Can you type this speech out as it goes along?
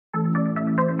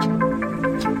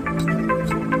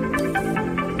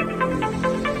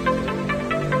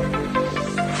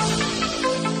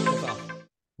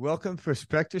Welcome,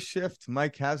 Perspective Shift.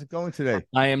 Mike, how's it going today?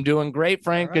 I am doing great, All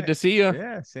Frank. Good right. to see you.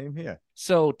 Yeah, same here.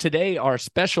 So today our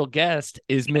special guest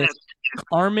is Miss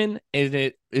Carmen. Is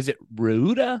it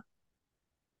Rueda?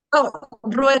 Oh,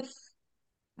 Rueda.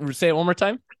 Say it one more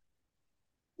time.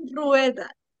 Rueda.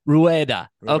 Rueda.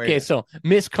 Okay, Rueda. so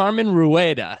Miss Carmen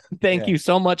Rueda. Thank Yeah. you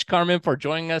so much, Carmen, for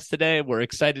joining us today. We're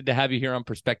excited to have you here on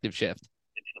Perspective Shift.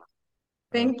 Uh,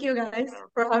 Thank you guys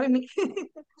for having me.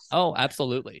 Oh,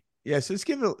 absolutely. yeah, so just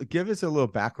give us a little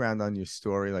background on your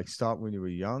story. Like start when you were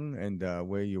young and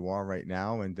where you are right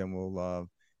now, and then we'll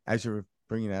as you're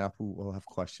bringing that up, we'll have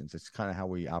questions. It's kind of how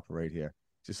we operate here,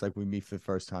 just like we meet for the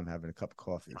first time having a cup of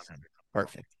coffee. So,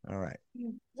 Perfect. all right.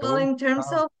 Well, in terms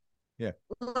of Yeah.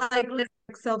 like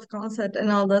self-concept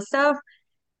and all that stuff,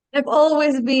 I've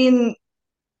always been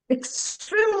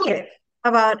extremely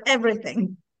about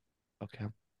everything. Okay.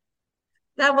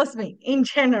 That was me in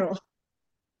general.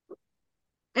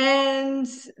 And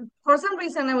for some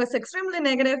reason, I was extremely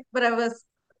negative, but I've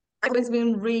always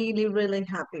been really, really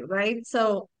happy, right?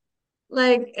 So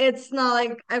like it's not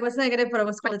like I was negative, but I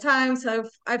was all the time. So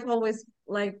I've always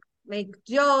like make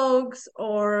jokes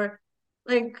or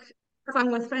like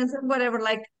fun with friends and whatever,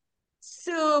 like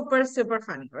super, super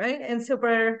funny, right? And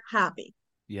super happy.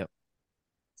 Yep.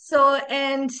 So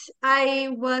and I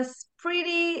was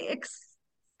pretty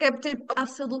skeptic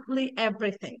absolutely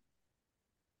everything.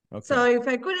 Okay. So if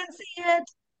I couldn't see it,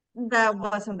 that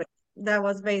wasn't it. That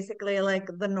was basically like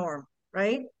the norm,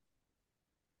 right?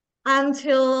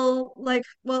 Until like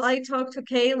well I talked to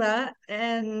Kayla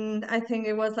and I think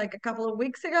it was like a couple of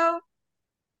weeks ago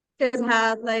because I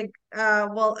had like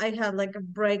a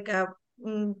breakup,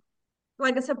 mm,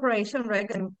 like a separation, right?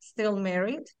 I'm still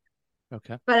married,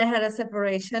 Okay. but I had a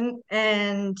separation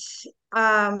and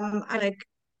I like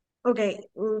okay,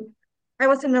 I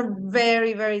was in a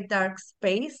very, very dark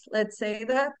space, let's say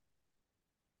that.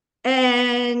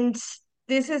 And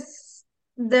this is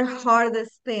the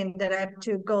hardest thing that I have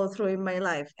to go through in my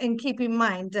life. And keep in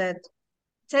mind that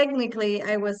technically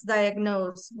I was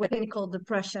diagnosed with clinical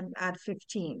depression at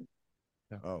 15.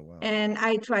 Oh wow. And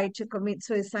I tried to commit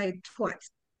suicide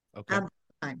twice Okay. at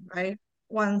the time, right?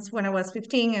 Once when I was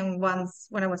 15 and once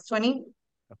when I was 20.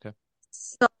 Okay.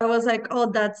 So I was like,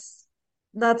 oh, that's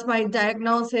my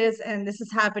diagnosis, and this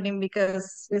is happening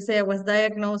because you say I was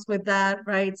diagnosed with that,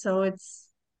 right? So it's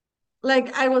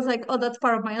like I was like, oh, that's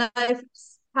part of my life,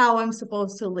 how I'm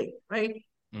supposed to live, right?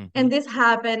 Mm-hmm. And this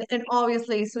happened, and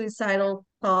obviously suicidal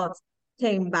thoughts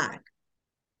came back.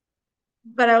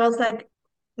 But I was like,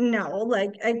 no,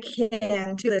 like I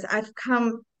can't do this. I've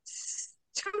come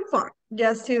too far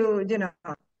just to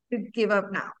give up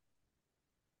now.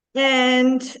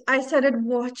 And I started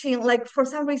watching, like for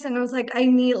some reason, I was like, I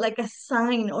need like a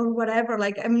sign or whatever.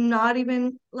 Like I'm not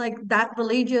even like that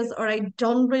religious, or I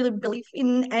don't really believe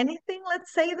in anything,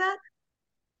 let's say that.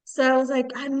 So I was like,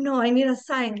 I don't know, I need a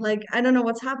sign. Like, I don't know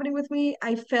what's happening with me.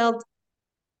 I felt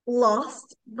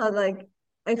lost, but like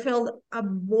I felt a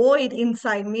void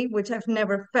inside me, which I've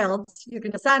never felt. You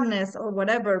can sadness or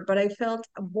whatever, but I felt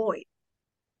a void.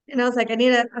 And I was like, I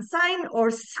need a sign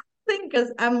or something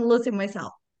because I'm losing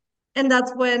myself. And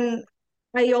that's when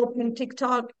I opened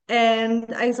TikTok and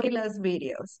I saw Kayla's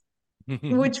videos,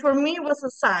 which for me was a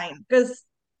sign because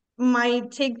my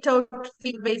TikTok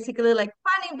feed basically like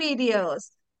funny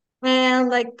videos and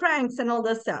like pranks and all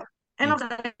that stuff. And I was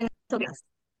like, and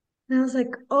I was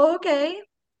like, oh, okay,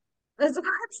 let's watch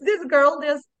this girl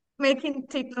just making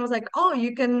TikTok. I was like, oh,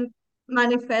 you can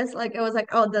manifest. Like, I was like,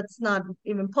 oh, that's not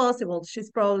even possible.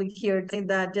 She's probably here doing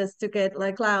that just to get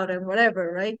like loud and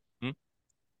whatever, right?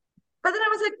 But then I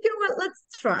was like, you know what, let's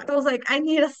try. I was like, I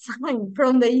need a sign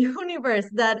from the universe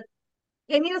that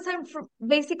I need a sign for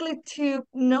basically to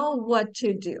know what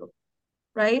to do,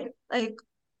 right? Like,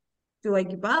 do I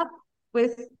give up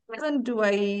with it?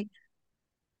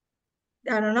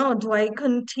 I don't know, do I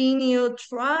continue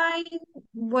trying?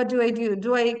 What do I do?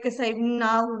 Do I, because I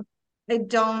don't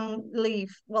live,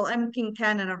 well, I'm in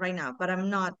Canada right now, but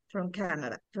I'm not from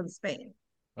Canada, from Spain.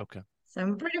 Okay. So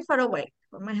I'm pretty far away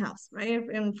from my house, right?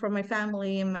 And from my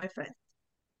family and my friends.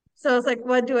 So I was like,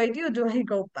 what do I do? Do I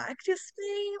go back to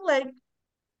Spain? Like,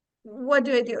 what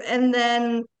do I do? And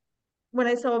then when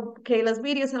I saw Kayla's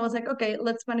videos, I was like, okay,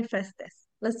 let's manifest this.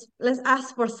 Let's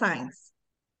ask for signs.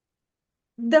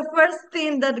 The first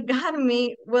thing that got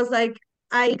me was like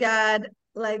I got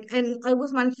like and I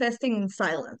was manifesting in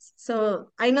silence. So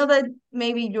I know that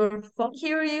maybe your phone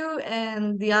hear you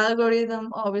and the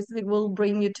algorithm obviously will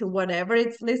bring you to whatever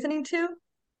it's listening to.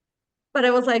 But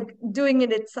I was like doing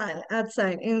it in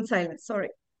silence, sorry.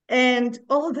 And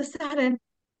all of a sudden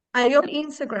I opened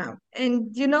Instagram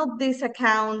and these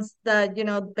accounts that,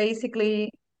 basically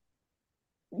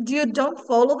you don't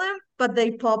follow them, but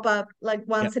they pop up like Yep.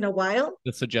 once in a while.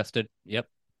 The suggested. Yep.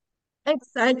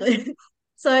 Exactly.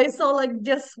 So I saw like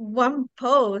just one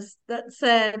post that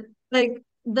said, like,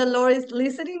 the Lord is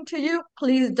listening to you.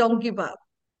 Please don't give up.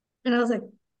 And I was like,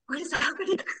 what is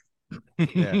happening?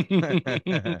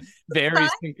 Yeah. Very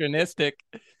synchronistic.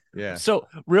 Yeah. So,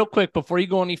 real quick, before you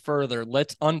go any further,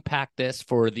 let's unpack this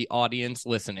for the audience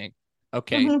listening.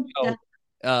 Okay. Yeah.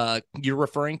 So, you're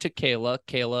referring to Kayla.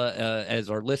 Kayla, as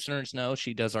our listeners know,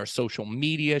 she does our social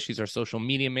media. She's our social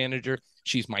media manager.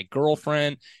 She's my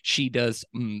girlfriend. She does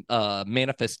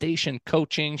manifestation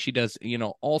coaching. She does,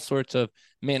 all sorts of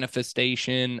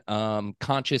manifestation,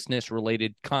 consciousness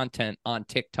related content on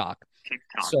TikTok.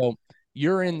 So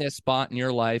you're in this spot in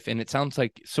your life, and it sounds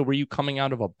like, so were you coming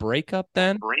out of a breakup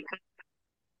then?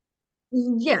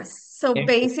 Yes. So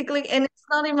basically, and it's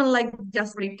not even like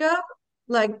just breakup.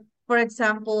 Like, for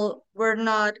example,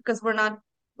 because we're not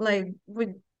like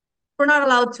we're not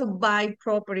allowed to buy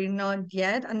property, not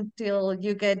yet, until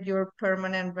you get your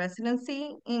permanent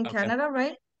residency in Okay. Canada,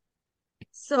 right?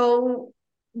 So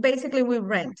basically we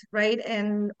rent, right?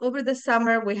 And over the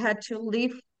summer we had to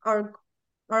leave our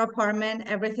apartment.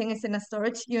 Everything is in a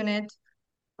storage unit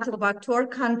to go back to our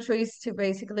countries to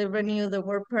basically renew the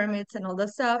work permits and all the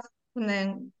stuff. And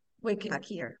then we came back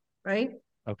here, right?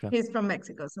 Okay. He's from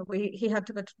Mexico. So he had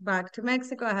to go back to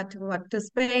Mexico. I had to go back to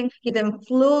Spain. He then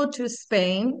flew to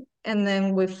Spain and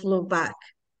then we flew back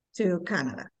to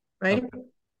Canada, right? Okay.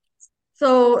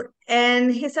 So,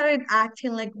 and he started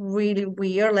acting like really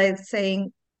weird, like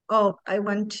saying, "Oh, I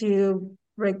want to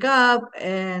break up,"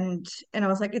 and I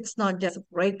was like, "It's not just a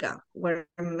breakup. We're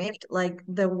married. Like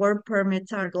the work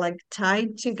permits are like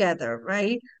tied together,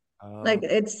 right? Like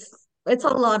it's a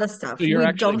lot of stuff. So you're We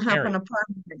actually don't have an married.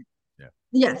 apartment." Yeah.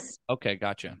 Yes. Okay,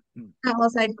 gotcha. I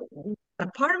was like,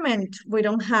 apartment, we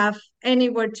don't have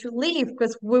anywhere to live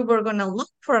because we were gonna look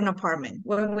for an apartment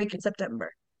when we in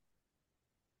September.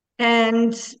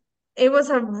 And it was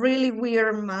a really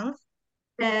weird month.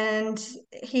 And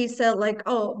he said, like,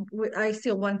 "Oh, I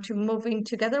still want to move in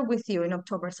together with you in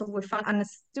October." So we found a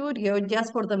studio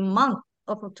just for the month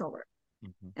of October.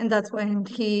 Mm-hmm. And that's when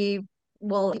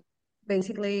well,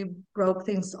 basically broke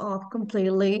things off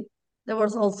completely. There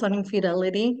was also an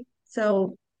infidelity.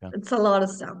 So Yeah. it's a lot of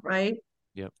stuff, right?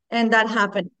 Yep. And that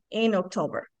happened in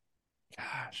October.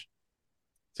 Gosh.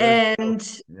 So And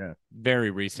yeah. Very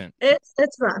recent.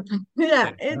 it's rough.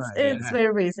 Yeah, Yeah. it's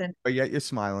very recent. But yet you're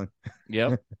smiling.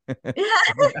 Yep. Yeah.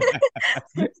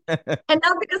 And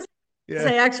not because Yeah.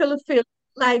 I actually feel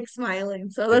like smiling.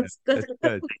 So Yeah. that's That's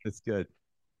good. That's good.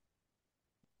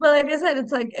 but like I said,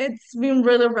 it's like it's been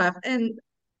really rough. And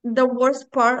the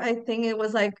worst part, I think it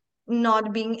was like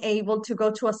not being able to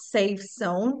go to a safe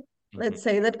zone. Mm-hmm. Let's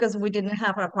say that because we didn't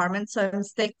have an apartment. So I'm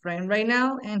staying with a friend right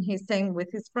now and he's staying with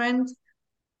his friend.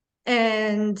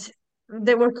 And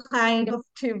they were kind of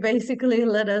to basically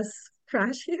let us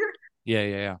crash here.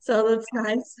 Yeah. So that's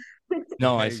nice.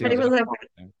 No, I There you see. But it go. was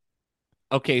like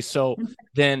Okay, so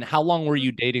then how long were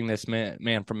you dating this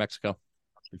man from Mexico?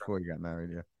 Before you got married,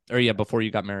 yeah. Or yeah, before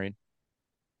you got married?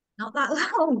 not that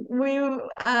long.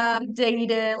 We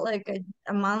dated like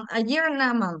a month, a year and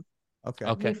a month Okay.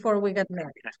 Okay. before we got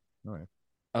married. All right.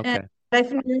 And Okay. I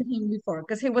knew him before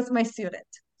because he was my student.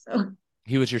 So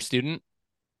He was your student?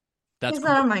 That's he's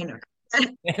cool. not a minor.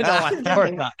 No, of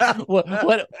course not.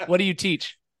 What do you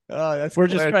teach? Oh, that's We're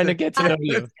just trying to get to know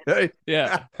you.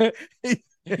 Yeah.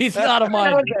 He's not a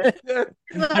minor.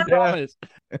 I promise.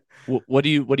 What do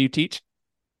you teach?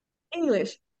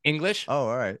 English. English? Oh,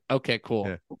 all right. Okay, cool.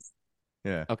 Yeah.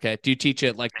 Yeah. Okay. Do you teach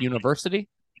at like university?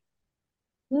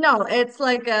 No, it's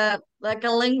like a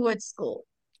language school.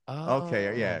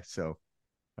 Okay. Yeah. Oh. So,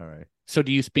 all right. So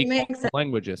do you It speak makes multiple sense.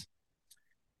 languages?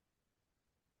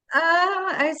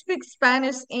 I speak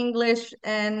Spanish, English,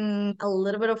 and a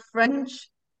little bit of French.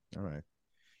 All right.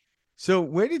 So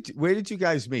where did you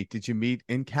guys meet? Did you meet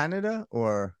in Canada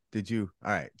or did you?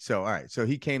 All right. So all right. So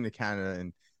he came to Canada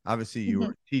and obviously you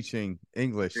were teaching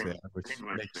English there, which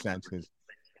makes sense because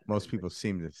most people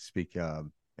seem to speak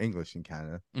English in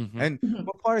Canada. Mm-hmm. And Mhm.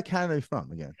 what part of Canada are you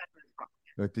from again?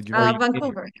 Or did you?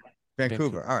 Vancouver,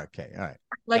 Vancouver. All right. Okay. All right.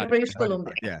 like Gotcha. British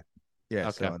Columbia. Yeah. Yeah.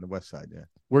 Okay. So on the west side. Yeah.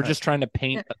 We're All just trying to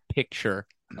paint a picture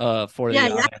for the Yeah,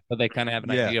 audience so they kind of have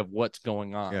an Yeah. idea of what's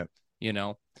going on. Yeah. You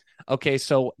know? Okay,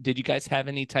 so did you guys have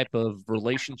any type of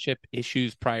relationship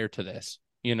issues prior to this?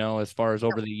 As far as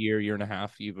over the year and a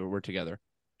half you were together?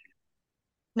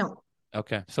 No.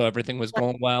 Okay, so everything was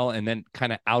going well, and then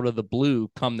kind of out of the blue,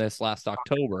 come this last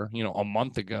October, a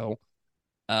month ago,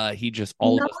 he just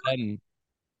all of Not, a sudden,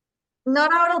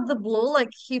 not out of the blue. Like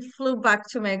he flew back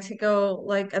to Mexico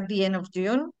like at the end of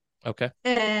June. Okay.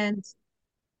 And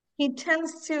he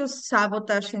tends to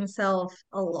sabotage himself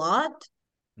a lot.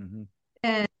 Mm-hmm.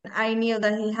 And I knew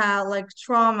that he had like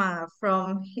trauma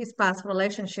from his past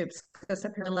relationships because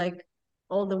apparently like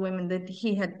all the women that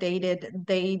he had dated,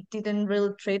 they didn't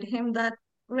really treat him that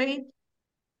great.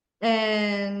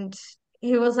 And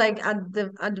he was like at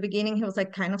the beginning, he was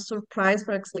like kind of surprised.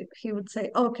 For example, he would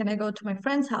say, "Oh, can I go to my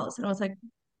friend's house?" And I was like,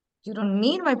 "You don't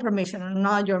need my permission. I'm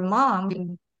not your mom.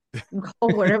 You can go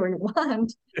wherever you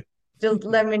want. Just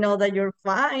let me know that you're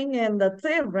fine, and that's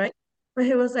it, right?" But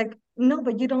he was like, "No,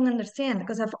 but you don't understand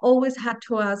because I've always had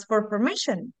to ask for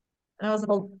permission." And I was like,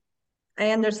 "Well,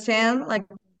 I understand like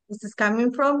this is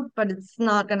coming from, but it's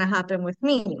not gonna happen with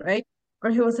me, right?" Or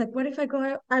he was like, "What if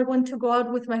I want to go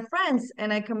out with my friends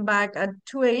and I come back at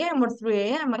 2 a.m. or 3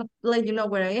 a.m. I'll let you know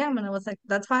where I am." And I was like,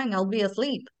 "That's fine, I'll be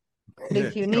asleep. But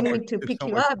if you need me to If pick you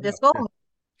someone up, come just go."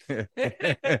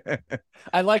 up.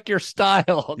 I like your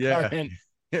style, Yeah. Carmen.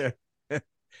 Yeah.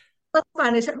 That's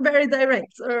Spanish, very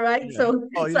direct, all right? Yeah. So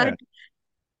Oh it's yeah. like,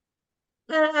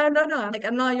 no, no, like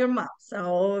I'm not your mom.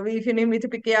 So if you need me to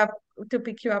pick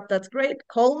you up, that's great.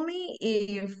 Call me.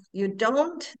 If you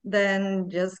don't, then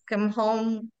just come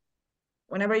home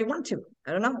whenever you want to.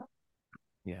 I don't know.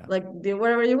 Yeah. Like do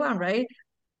whatever you want, right?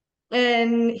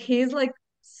 And he's like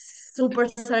super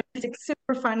sarcastic,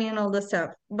 super funny and all this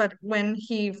stuff. But when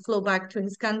he flew back to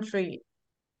his country,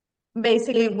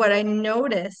 basically what I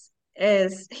noticed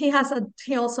is he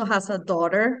also has a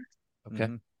daughter Okay.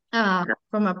 Mm-hmm.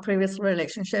 from a previous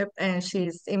relationship, and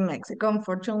she's in Mexico.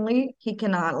 Unfortunately, he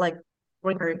cannot like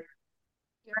bring her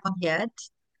here yet.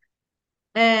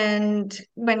 And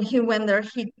when he went there,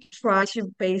 he tried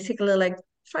to basically like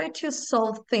try to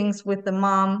solve things with the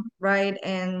mom, right?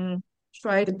 And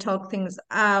try to talk things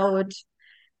out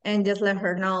and just let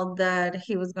her know that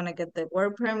he was gonna get the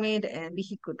work permit and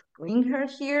he could bring her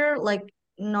here, like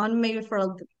not maybe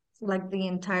for like the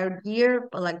entire year,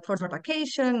 but like for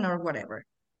vacation or whatever.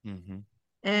 Mm-hmm.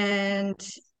 And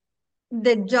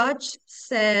the judge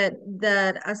said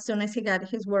that as soon as he got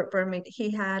his work permit,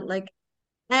 he had like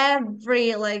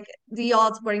every like the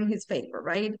odds were in his favor,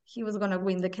 right? He was gonna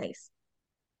win the case.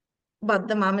 But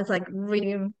the mom is like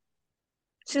really,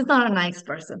 she's not a nice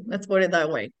person, let's put it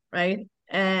that way, right?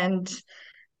 And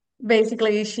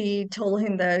basically she told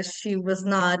him that she was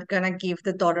not gonna give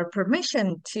the daughter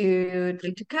permission to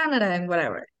Canada and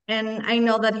whatever. And I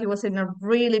know that he was in a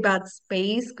really bad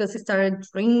space because he started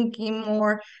drinking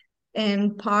more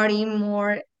and partying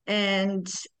more.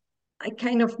 And I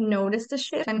kind of noticed the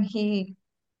shift when he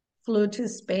flew to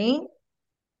Spain.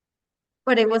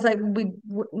 But it was like we didn't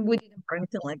do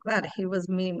anything like that. He was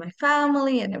meeting my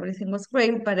family and everything was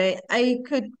great. But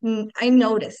I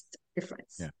noticed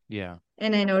difference. Yeah. Yeah.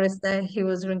 And I noticed that he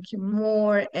was drinking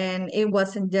more, and it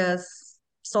wasn't just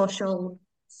social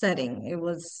setting. It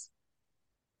was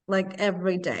like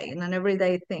every day and an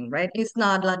everyday thing, right? He's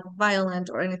not like violent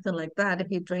or anything like that.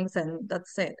 He drinks and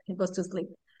that's it. He goes to sleep.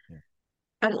 Yeah.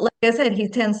 But like I said, he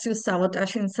tends to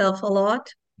sabotage himself a lot.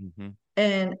 Mm-hmm.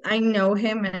 And I know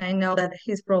him and I know that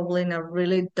he's probably in a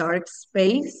really dark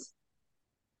space.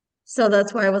 So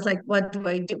that's why I was like, what do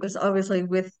I do? Because obviously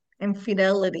with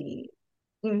infidelity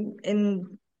in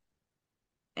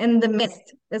in the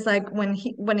midst, it's like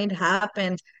when it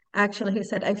happened, actually he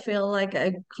said, I feel like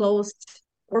I closed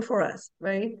door for us,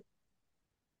 right?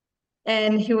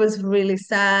 And he was really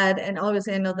sad. And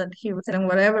obviously I know that he was saying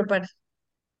whatever, but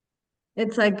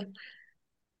it's like,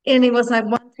 and it was like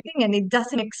one thing and it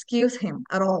doesn't excuse him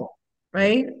at all, Yeah.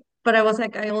 right? But I was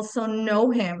like, I also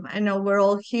know him. I know we're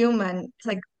all human. It's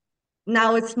like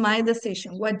now it's my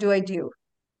decision. What do I do?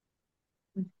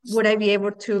 Would I be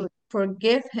able to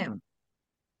forgive him?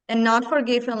 And not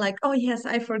forgive him like, oh yes,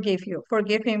 I forgive you.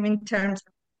 Forgive him in terms,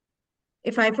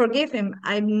 if I forgive him,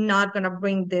 I'm not gonna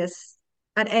bring this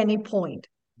at any point,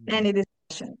 Mm-hmm. any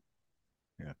discussion.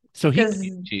 Yeah. So he Because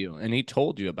came to you and he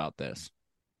told you about this.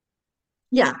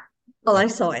 yeah, well, Oh, I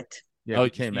saw it. yeah. It Oh,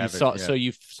 became you evident. saw, Yeah. so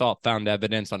you saw, found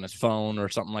evidence on his phone or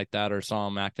something like that, or saw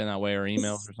him acting that way, or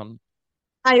emails or something.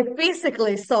 I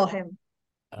physically saw him.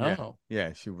 Yeah. Oh,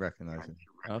 Yeah. She recognized it.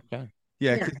 okay.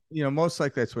 Yeah, Yeah. because most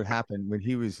likely that's what happened when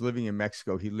he was living in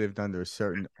Mexico. He lived under a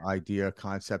certain idea,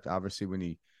 concept. Obviously, when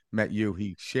he met you,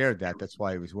 he shared that. That's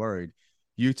why he was worried.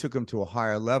 You took him to a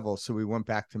higher level, so we went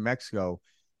back to Mexico.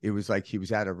 It was like he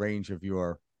was out of range of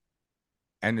your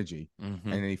energy,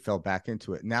 Mm-hmm. and then he fell back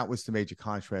into it. And that was the major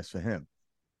contrast for him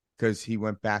because he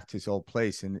went back to his old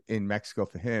place in Mexico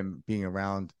for him being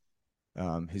around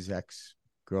his ex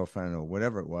girlfriend or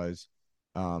whatever it was.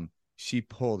 She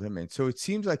pulled him in. So it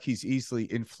seems like he's easily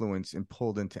influenced and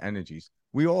pulled into energies.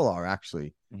 We all are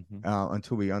actually, Mm-hmm.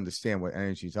 until we understand what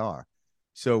energies are.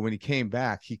 So when he came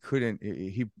back, he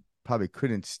probably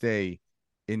couldn't stay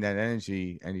in that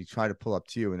energy, and he tried to pull up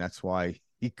to you, and that's why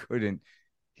he couldn't.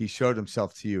 He showed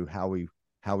himself to you how he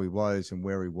was and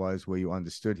where he was, where you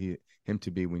understood him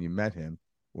to be when you met him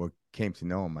or came to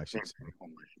know him, I should say.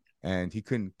 And he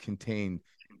couldn't contain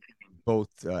both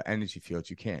energy fields.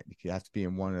 You can't. You have to be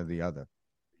in one or the other.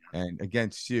 And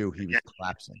against you, he was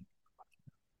collapsing.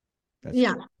 That's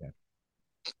Yeah, yeah.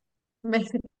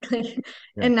 basically.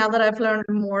 Yeah. And now that I've learned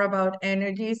more about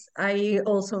energies, I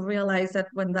also realize that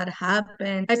when that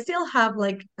happened, I still have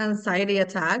like anxiety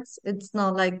attacks. It's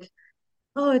not like,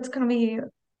 oh, it's gonna be,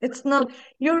 it's not,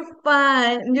 you're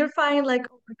fine, like,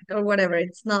 or whatever.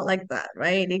 It's not like that,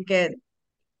 right?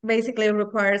 Basically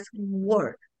requires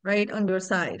work, right, on your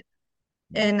side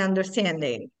and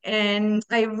understanding. And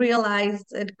I realized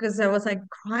it because I was like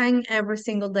crying every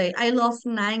single day. I lost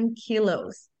 9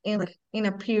 kilos in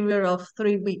a period of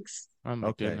 3 weeks. Oh my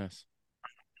Okay. goodness.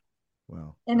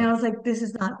 Well, And I was like, this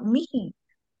is not me.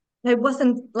 I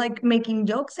wasn't like making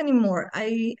jokes anymore.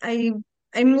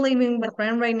 I'm living with a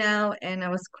friend right now, and I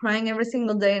was crying every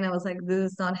single day, and I was like,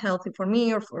 this is not healthy for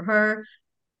me or for her.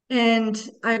 And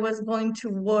I was going to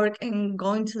work and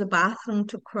going to the bathroom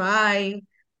to cry.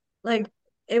 Like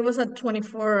it was a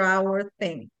 24-hour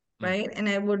thing, Mm. right? And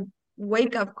I would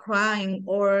wake up crying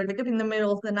or wake up in the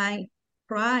middle of the night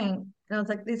crying. And I was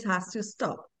like, this has to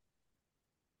stop.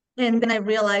 And then I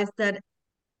realized that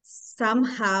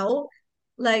somehow,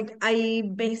 like I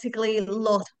basically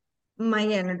lost my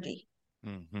energy,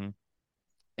 Mm-hmm.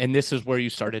 And this is where you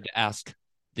started to ask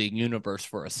the universe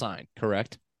for a sign,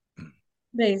 correct?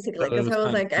 basically, So it because was I was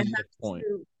kind of like, in this point.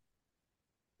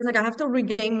 I have to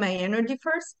regain my energy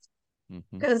first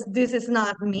Mm-hmm. because this is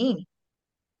not me.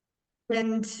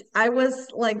 And I was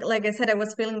like I said, I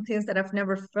was feeling things that I've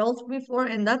never felt before,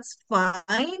 and that's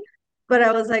fine. But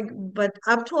I was like, but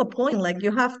up to a point, like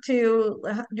you have to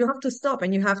stop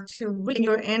and you have to regain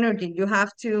your energy. You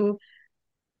have to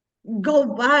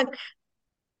go back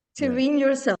to yeah. being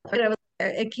yourself. And I was,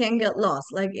 I can't get lost.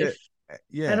 Like Yeah. if I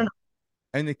Yeah. don't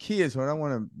And the key is what I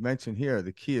want to mention here.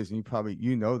 The key is, and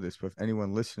you know this, but if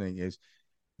anyone listening is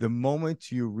the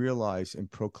moment you realize and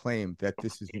proclaim that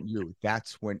this isn't you,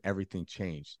 that's when everything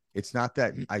changed. It's not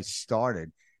that I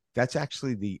started. That's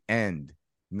actually the end,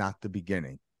 not the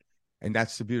beginning. And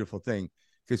that's the beautiful thing.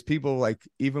 Because people like,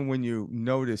 even when you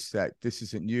notice that this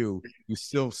isn't you, you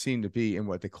still seem to be in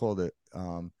what they call the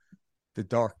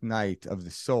dark night of the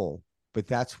soul. But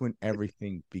that's when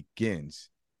everything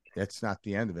begins. That's not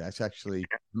the end of it. That's actually,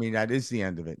 I mean, that is the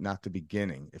end of it, not the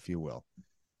beginning, if you will.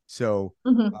 So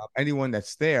know. anyone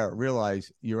that's there, realize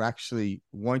you're actually,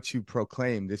 once you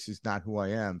proclaim this is not who I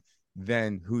am,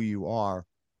 then who you are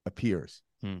appears.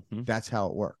 Mm-hmm. That's how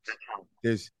it works.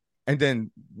 There's, and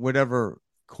then whatever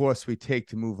course we take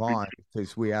to move on,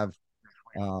 because we have,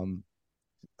 um,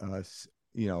 uh,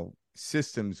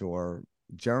 systems or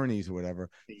journeys or whatever.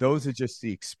 Those are just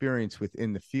the experience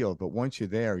within the field. But once you're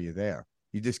there, you're there.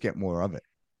 You just get more of it.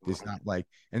 There's not like,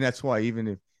 and that's why even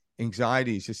if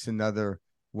anxiety is just another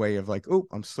way of like, oh,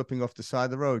 I'm slipping off the side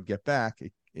of the road, get back.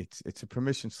 It's a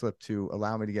permission slip to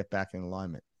allow me to get back in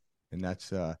alignment. And that's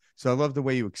so I love the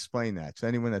way you explain that. So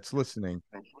anyone that's listening,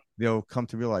 they'll come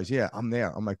to realize, yeah, I'm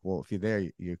there. I'm like, well, if you're there,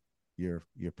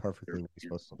 you're perfectly where you're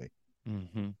supposed to be.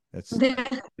 Mm-hmm. That's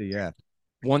yeah.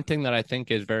 One thing that I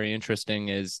think is very interesting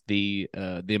is the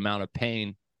amount of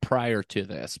pain prior to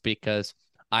this, because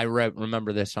I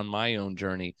remember this on my own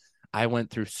journey. I went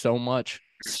through so much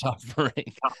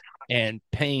suffering and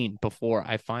pain before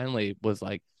I finally was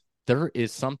like, there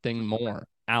is something more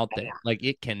out there. Like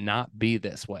it cannot be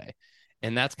this way.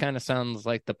 And that's kind of sounds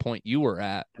like the point you were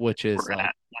at, which is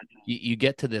like you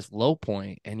get to this low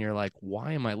point and you're like,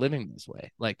 why am I living this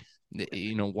way? Like,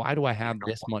 why do I have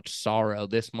this much sorrow,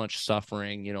 this much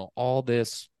suffering, all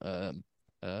this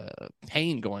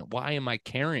pain going? Why am I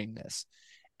carrying this?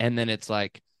 And then it's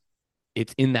like,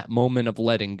 it's in that moment of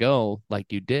letting go,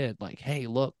 like you did, like, hey,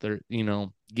 look, there,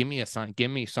 give me a sign,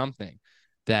 give me something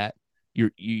that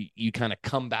you kind of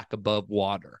come back above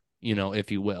water, if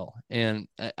you will. And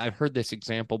I've heard this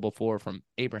example before from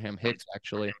Abraham Hicks,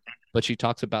 actually, but she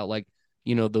talks about like,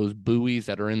 those buoys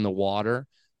that are in the water.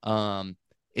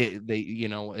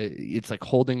 It's like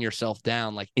holding yourself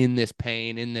down, like in this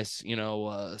pain, in this,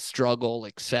 struggle,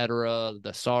 etc.,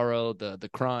 the sorrow, the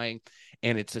crying.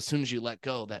 And it's as soon as you let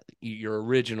go that your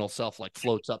original self like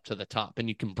floats up to the top and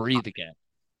you can breathe again.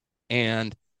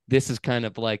 And this is kind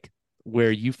of like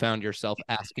where you found yourself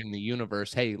asking the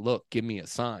universe, hey, look, give me a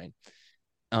sign.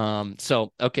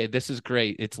 So okay, this is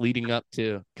great. It's leading up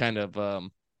to kind of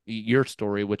your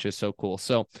story, which is so cool.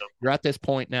 So you're at this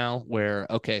point now where,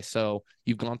 okay, so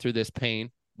you've gone through this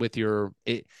pain with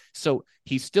so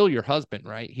he's still your husband,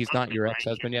 right? He's not your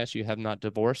ex-husband. Yes, you have not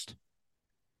divorced.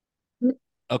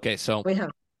 Okay, so We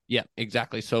have. yeah,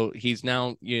 exactly. So he's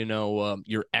now,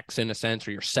 your ex in a sense,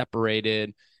 or you're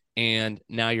separated, and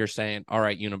now you're saying, "All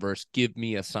right, universe, give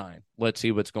me a sign. Let's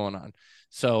see what's going on."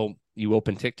 So you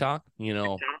open TikTok,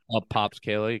 up pops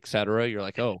Kayla, etc. You're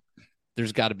like, "Oh,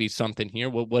 there's got to be something here.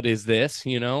 What is this?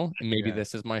 Maybe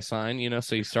this is my sign.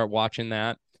 So you start watching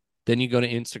that. Then you go to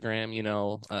Instagram.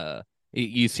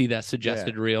 You see that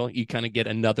suggested reel. You kind of get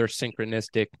another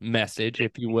synchronistic message,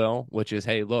 if you will, which is,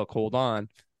 "Hey, look, hold on.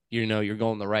 You're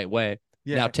going the right way."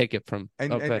 Yeah. Now take it from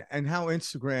and how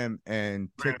Instagram and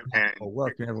TikTok will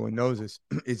work, and everyone knows this,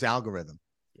 is algorithm.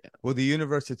 Yeah. Well, the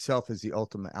universe itself is the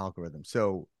ultimate algorithm.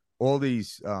 So all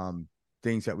these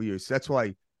things that we use, that's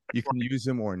why you can use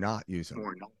them or not use them.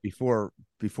 Before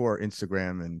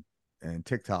Instagram and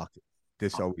TikTok,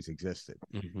 this always existed.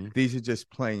 Mm-hmm. These are just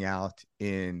playing out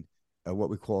in what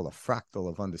we call a fractal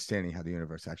of understanding how the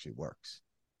universe actually works.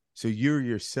 So you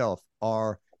yourself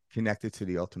are connected to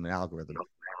the ultimate algorithm,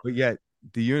 but yet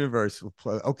the universe will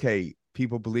play. Okay,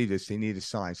 people believe this; they need a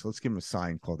sign, so let's give them a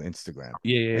sign called Instagram.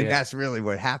 Yeah. And that's really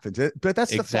what happens. But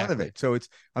that's the fun of it. So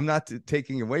I'm not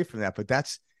taking away from that, but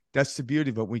that's the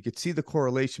beauty. But we could see the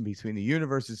correlation between the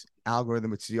universe's algorithm,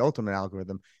 which is the ultimate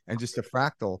algorithm, and just a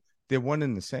fractal. They're one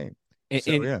and the same.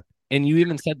 And you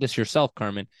even said this yourself,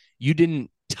 Carmen. You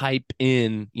didn't type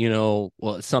in,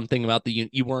 something about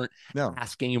you weren't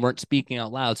asking, you weren't speaking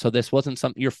out loud. So this wasn't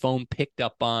something your phone picked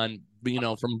up on,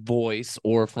 from voice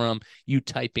or from you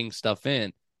typing stuff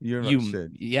in.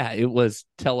 It was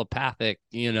telepathic,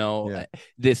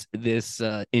 this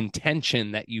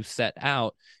intention that you set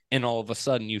out, and all of a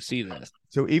sudden you see this.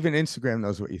 So even Instagram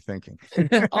knows what you're thinking.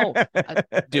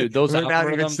 Dude, those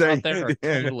algorithms out there are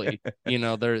totally,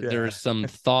 there's some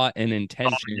thought and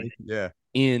intention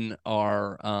in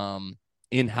our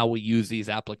in how we use these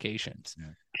applications.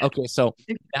 Okay, so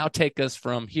now take us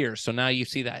from here. So now you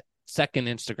see that second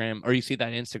Instagram, or you see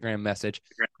that Instagram message,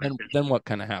 and then what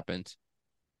kind of happens?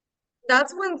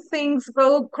 That's when things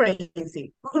go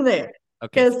crazy there.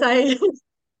 Okay. Because I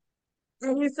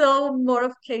saw more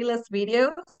of Kayla's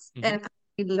videos, and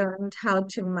I learned how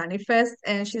to manifest.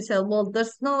 And she said, well,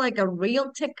 there's not like a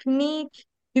real technique.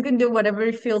 You can do whatever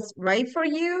feels right for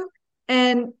you.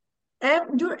 And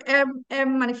you're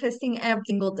manifesting every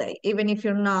single day, even if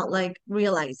you're not like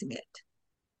realizing it.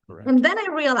 Correct. And then I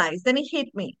realized, then it hit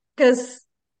me, because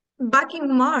back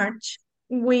in March,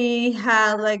 we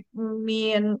had like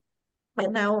me and my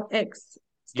now ex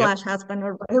slash husband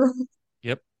or whatever.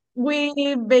 Yep.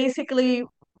 We basically,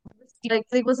 like,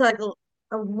 it was like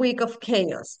a week of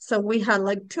chaos. So we had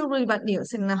like two really bad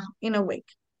news in a week.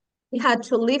 We had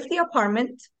to leave the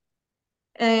apartment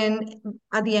and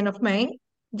at the end of May,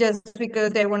 just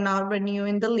because they were not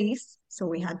renewing the lease. So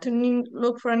we had to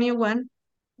look for a new one.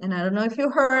 And I don't know if you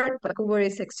heard, but Vancouver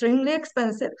is extremely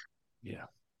expensive. Yeah.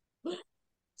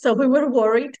 So we were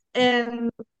worried. And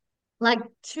like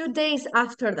 2 days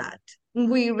after that,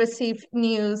 we received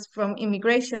news from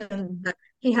immigration that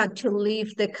he had to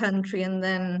leave the country and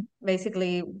then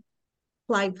basically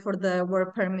apply for the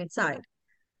work permit side,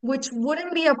 which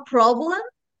wouldn't be a problem.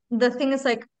 The thing is,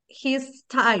 like, he's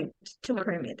tied to a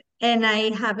permit, and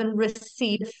I haven't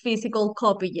received a physical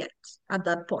copy yet at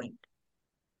that point.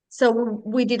 So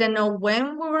we didn't know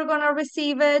when we were gonna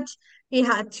receive it. He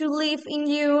had to leave in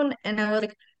June, and I was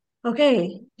like,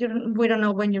 okay, we don't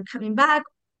know when you're coming back.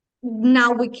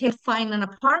 Now we can't find an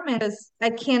apartment because I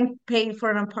can't pay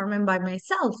for an apartment by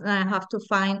myself, and I have to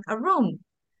find a room.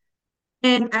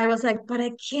 And I was like, but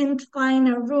I can't find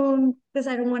a room because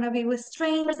I don't want to be with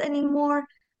strangers anymore.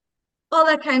 All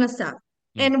that kind of stuff.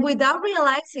 And without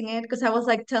realizing it, because I was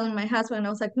like telling my husband, I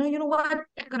was like, no, you know what?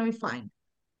 I'm gonna be fine.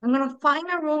 I'm gonna find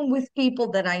a room with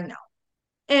people that I know,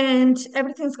 and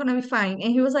everything's gonna be fine.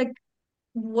 And he was like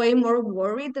way more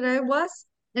worried than I was.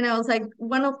 And I was like,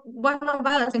 one of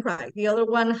us can cry. The other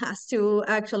one has to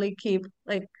actually keep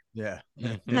like I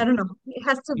don't know. It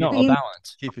has to a be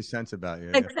balance. Keep your sense about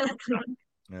you. Exactly.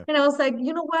 And I was like,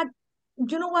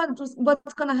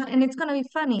 what's gonna happen? And it's gonna be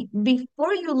funny.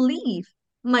 Before you leave,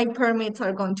 my permits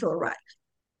are going to arrive.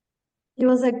 He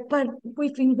was like, but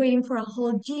we've been waiting for a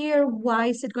whole year. Why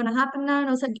is it gonna happen now? And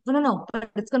I was like, no, but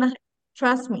it's gonna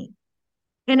trust me.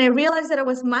 And I realized that I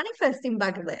was manifesting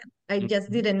back then. I just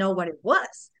didn't know what it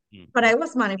was. But I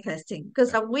was manifesting,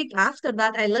 because a week after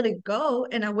that, I let it go.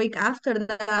 And a week after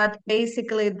that,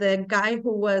 basically, the guy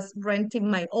who was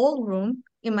renting my old room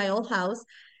in my old house,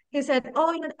 He said,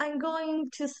 "Oh, I'm going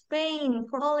to Spain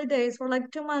for holidays for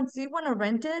like 2 months. Do you want to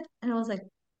rent it?" And I was like,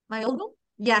 "My old room?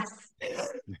 Yes,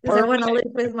 because I want to live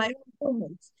with my old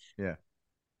roommates." Yeah.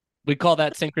 We call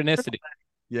that synchronicity.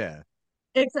 Yeah.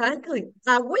 Exactly.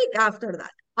 A week after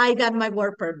that, I got my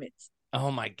work permits. Oh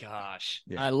my gosh.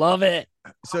 Yeah. I love it.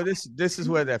 So this is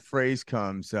where that phrase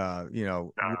comes.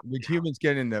 With humans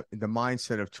get in the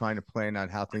mindset of trying to plan out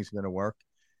how things are going to work.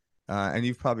 And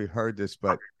you've probably heard this,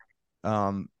 but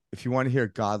if you want to hear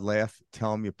God laugh,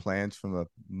 tell him your plans from a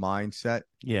mindset.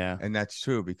 Yeah. And that's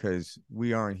true because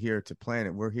we aren't here to plan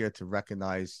it. We're here to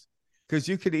recognize, because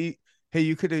you could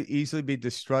easily be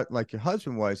distraught like your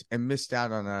husband was and missed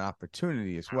out on an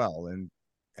opportunity as well.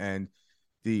 And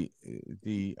the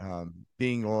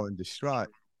being all in distraught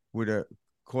would have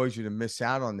caused you to miss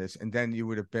out on this, and then you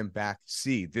would have been back.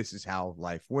 See, this is how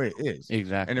life is,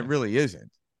 Exactly. and it really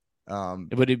isn't.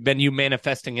 It would have been you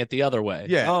manifesting it the other way.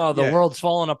 Yeah. Oh, the world's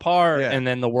falling apart, Yeah. and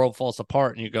then the world falls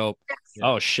apart, and you go,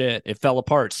 "Oh shit, it fell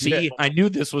apart." See, I knew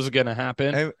this was going to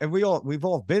happen. And we've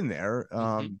all been there.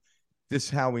 This is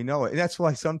how we know it, and that's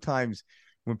why sometimes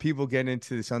when people get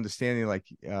into this understanding, like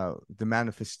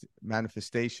the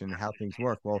manifestation, how things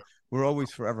work, well, we're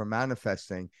always forever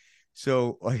manifesting.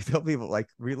 So I tell people, like,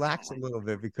 relax a little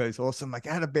bit, because also I'm like,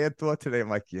 I had a bad thought today. I'm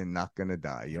like, you're not gonna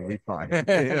die. You'll be fine.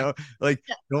 Like,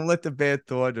 don't let the bad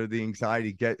thought or the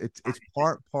anxiety it's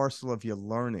part parcel of your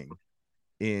learning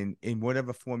in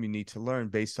whatever form you need to learn,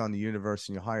 based on the universe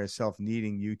and your higher self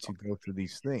needing you to go through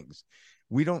these things.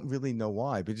 We don't really know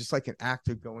why, but just like an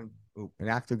actor going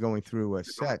through a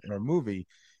set or a movie,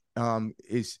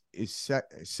 is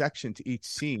sectioned to each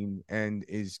scene and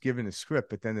is given a script,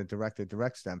 but then the director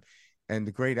directs them. And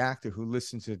the great actor who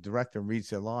listens to the director and reads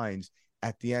their lines,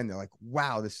 at the end they're like,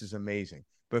 wow, this is amazing.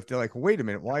 But if they're like, wait a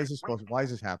minute, why is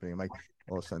this happening? I'm like,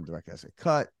 all of a sudden, director has a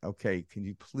cut. Okay, can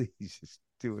you please just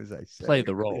do as I say? Play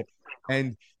the role.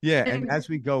 And and as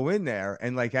we go in there,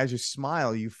 and like as you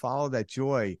smile, you follow that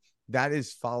joy. That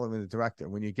is following the director.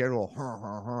 When you get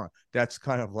all that's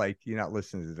kind of like you're not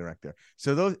listening to the director.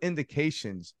 So those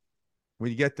indications, when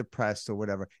you get depressed or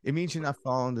whatever, it means you're not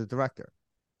following the director.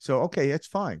 So okay, it's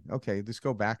fine. Okay, let's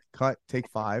go back, cut, take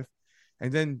 5.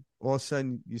 And then all of a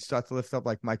sudden you start to lift up,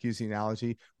 like Mike used the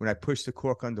analogy. When I push the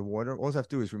cork underwater, all I have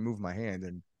to do is remove my hand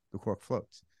and the cork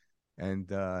floats. And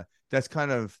that's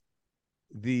kind of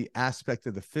the aspect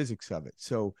of the physics of it.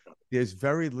 So there's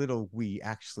very little we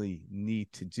actually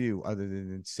need to do other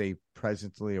than stay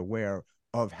presently aware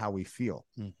of how we feel.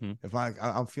 Mm-hmm. If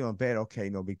I'm feeling bad, okay,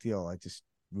 no big deal. I just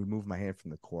remove my hand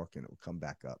from the cork and it will come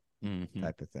back up,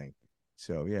 type of thing.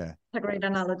 So yeah, a great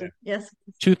analogy. Yes.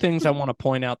 2 things I want to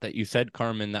point out that you said,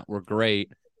 Carmen, that were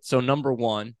great. So number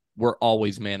 1, we're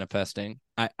always manifesting.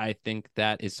 I think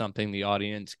that is something the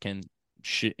audience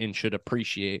should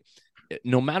appreciate.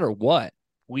 No matter what,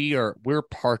 we're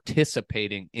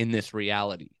participating in this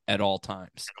reality at all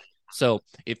times. So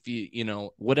if you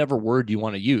whatever word you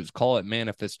want to use, call it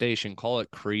manifestation, call it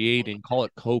creating, call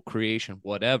it co-creation,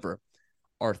 whatever,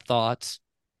 our thoughts,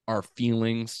 our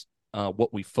feelings,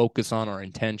 what we focus on, our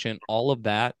intention, all of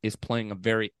that is playing a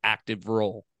very active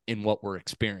role in what we're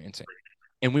experiencing.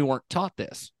 And we weren't taught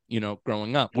this,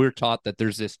 growing up. We're taught that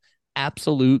there's this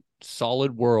absolute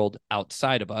solid world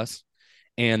outside of us,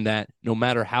 and that no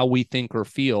matter how we think or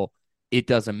feel, it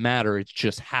doesn't matter. It's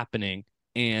just happening,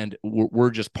 and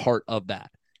we're just part of that.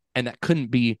 And that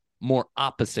couldn't be more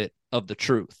opposite of the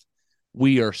truth.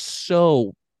 We are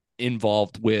so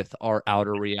involved with our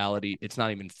outer reality, it's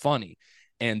not even funny.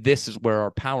 And this is where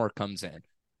our power comes in.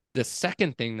 The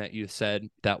second thing that you said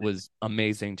that was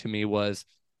amazing to me was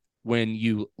when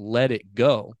you let it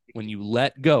go, when you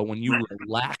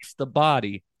relax the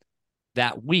body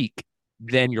that week,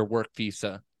 then your work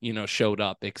visa, showed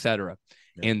up, etc.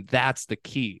 Yeah. And that's the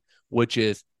key, which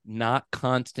is not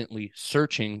constantly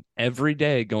searching every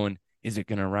day going, is it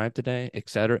going to arrive today,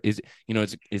 etc. Is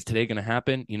today going to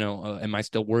happen? Am I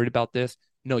still worried about this?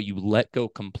 No, you let go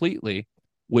completely,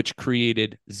 which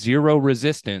created zero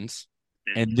resistance.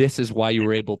 And this is why you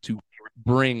were able to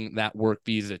bring that work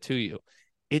visa to you.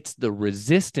 It's the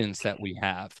resistance that we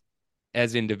have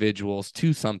as individuals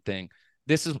to something.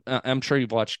 This is, I'm sure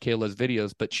you've watched Kayla's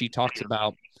videos, but she talks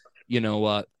about,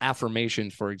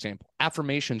 affirmations, for example.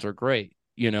 Affirmations are great.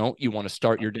 You want to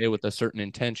start your day with a certain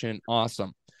intention.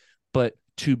 Awesome. But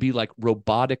to be like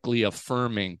robotically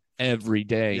affirming every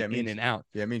day in and out.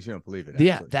 Yeah, it means you don't believe it.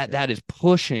 Yeah, that is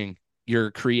pushing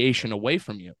your creation away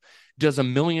from you. Does a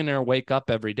millionaire wake up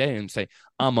every day and say,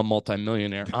 I'm a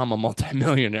multimillionaire, I'm a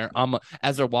multimillionaire,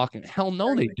 as they're walking? Hell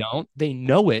no, they don't. They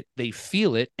know it, they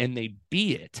feel it, and they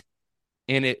be it.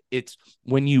 And it's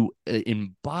when you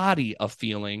embody a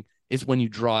feeling, is when you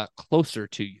draw it closer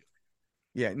to you.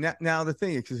 Yeah. Now the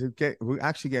thing is, because we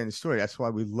actually get in the story. That's why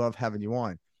we love having you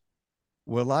on.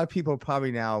 Well, a lot of people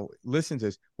probably now listen to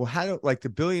this. Well, how do like the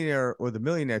billionaire or the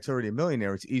millionaire? It's already a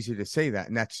millionaire. It's easier to say that,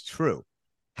 and that's true.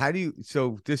 How do you?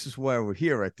 So this is why we're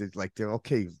here at the like.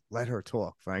 Okay, let her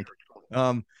talk, Frank.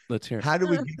 Let's hear it. How do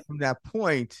we get from that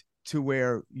point to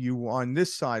where you were on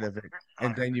this side of it,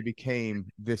 and then you became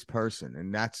this person?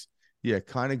 And that's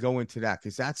kind of go into that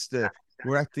because that's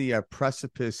we're at the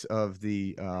precipice of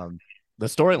the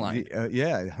storyline.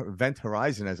 Event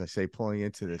horizon, as I say, pulling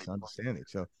into this understanding.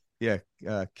 So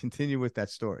continue with that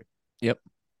story. Yep.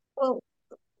 Well,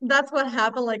 that's what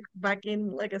happened like back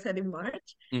in, like I said, in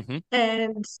March. Mm-hmm.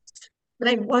 And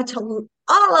I watched all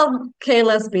of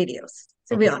Kayla's videos,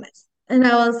 to be honest. And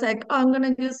I was like, oh, I'm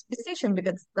gonna use position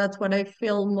because that's what I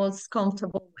feel most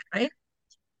comfortable with, right?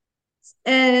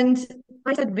 And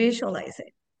I said visualize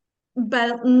it,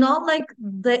 but not like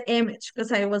the image,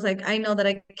 because I was like, I know that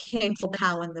I can't feel the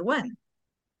how and the when.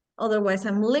 Otherwise,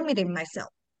 I'm limiting myself,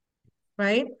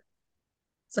 right?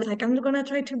 So like I'm gonna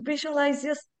try to visualize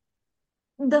just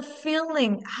the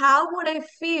feeling. How would I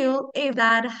feel if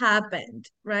that happened,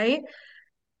 right?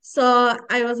 So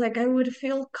I was like, I would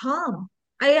feel calm.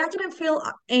 I actually feel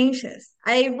anxious.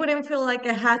 I wouldn't feel like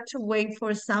I had to wait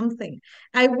for something.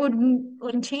 I would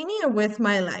continue with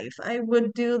my life. I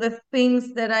would do the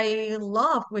things that I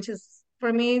love, which is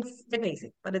for me, it's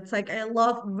basic, but it's like I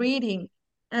love reading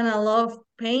and I love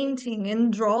painting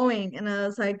and drawing. And I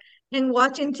was like, and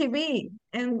watching TV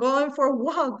and going for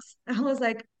walks. I was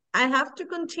like, I have to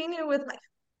continue with life.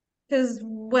 Because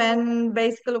when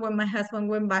my husband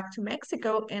went back to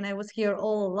Mexico and I was here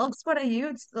all along, that's what I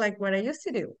used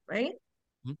to do, right?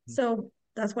 Mm-hmm. So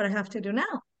that's what I have to do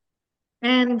now.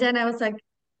 And then I was like,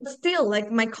 still,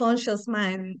 like my conscious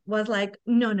mind was like,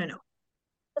 no, no, no,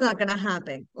 it's not gonna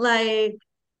happen. Like,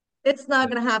 it's not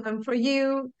gonna happen for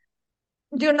you.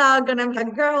 You're not gonna have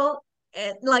a girl.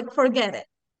 Like, forget it.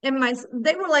 And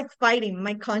they were like fighting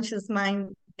my conscious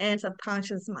mind and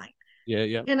subconscious mind. Yeah,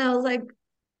 yeah. And I was like,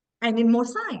 I need more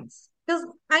signs because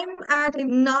I'm actually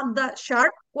not that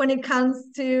sharp when it comes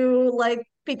to like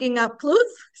picking up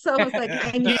clues. So I was like,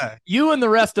 I need you and the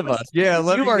rest of us. Yeah,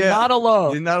 you are not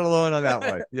alone. You're not alone on that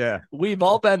one. Yeah, we've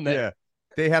all been there. Yeah,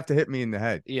 they have to hit me in the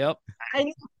head. Yep. I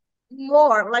need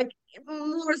more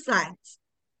signs.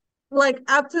 Like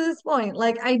up to this point,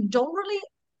 like I don't really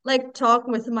like talk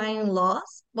with my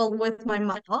in-laws. Well, with my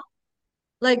mom,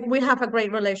 like we have a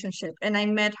great relationship, and I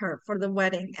met her for the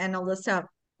wedding and all the stuff,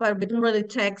 but we didn't really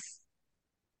text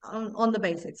on the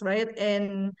basics, right?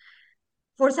 And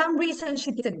for some reason,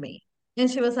 she texted me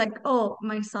and she was like, oh,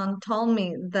 my son told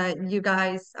me that you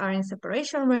guys are in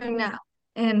separation right now.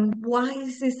 And why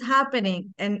is this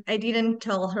happening? And I didn't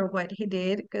tell her what he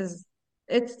did because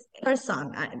it's her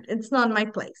son. It's not my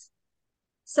place.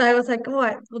 So I was like, oh,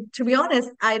 well, to be honest,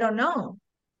 I don't know.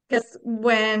 Because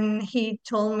when he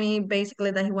told me basically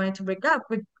that he wanted to break up,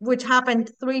 which happened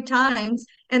 3 times,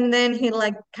 and then he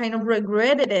like kind of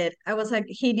regretted it, I was like,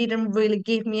 he didn't really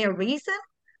give me a reason.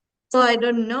 So I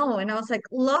don't know. And I was like,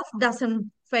 love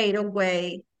doesn't fade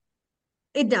away.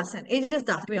 It doesn't. It just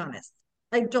does, to be honest.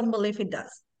 I don't believe it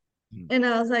does. And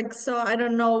I was like, so I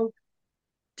don't know,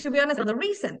 to be honest, the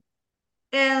reason.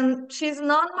 And she's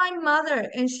not my mother,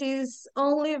 and she's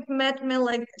only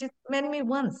just met me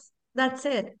once. That's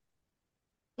it.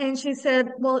 And she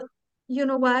said, well, you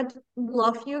know what?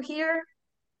 Love you here.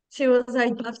 She was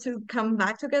like, love to come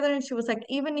back together. And she was like,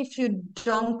 even if you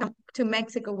don't come to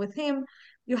Mexico with him,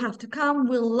 you have to come.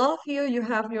 We'll love you. You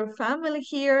have your family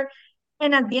here.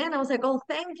 And at the end, I was like, oh,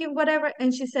 thank you, whatever.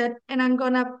 And she said, and I'm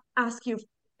gonna ask you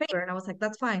a favor. And I was like,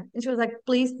 that's fine. And she was like,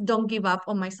 please don't give up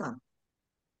on my son.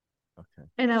 Okay.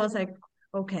 And I was like,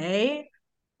 okay.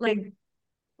 Like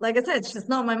I said, she's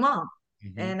not my mom.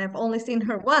 And I've only seen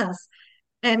her once.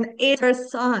 And it's her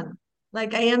son.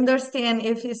 Like I understand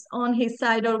if he's on his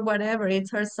side or whatever,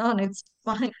 it's her son, it's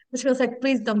fine. But she was like,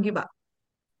 please don't give up.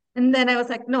 And then I was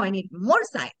like, no, I need more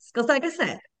signs. Because like I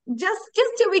said, just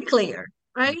to be clear,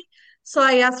 right? So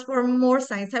I asked for more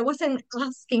signs. I wasn't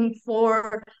asking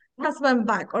for husband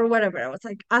back or whatever. I was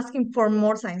like asking for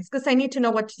more signs because I need to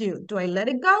know what to do. Do I let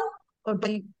it go or do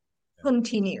I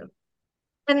continue?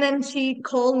 And then she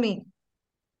called me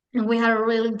and we had a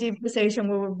really deep conversation.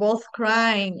 We were both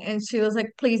crying. And she was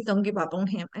like, please don't give up on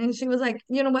him. And she was like,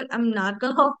 you know what? I'm not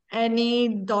going to have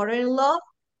any daughter-in-law,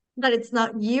 but it's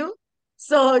not you.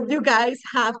 So you guys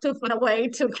have to find a way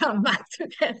to come back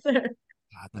together.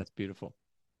 God, that's beautiful.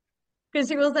 Because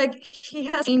she was like, he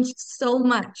has changed so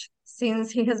much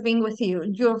since he has been with you.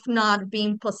 You've not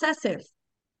been possessive.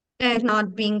 and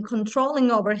not being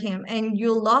controlling over him, and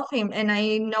you love him, and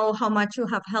I know how much you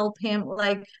have helped him,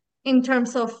 like in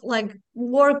terms of like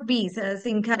work visas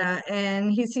in Canada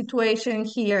and his situation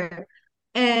here,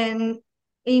 and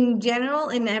in general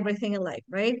in everything in life,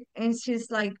 right? And she's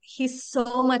like, he's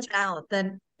so much out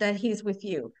that he's with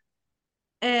you,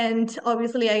 and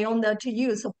obviously I own that to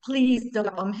you, so please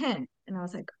don't on him. And I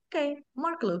was like, okay,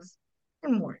 more clues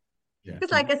and more, Yeah.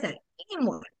 because like I said, I need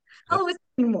more, Yep. always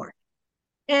need more.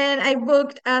 And I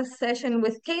booked a session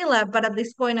with Kayla, but at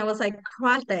this point I was like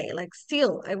crash day, like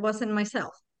still I wasn't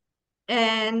myself.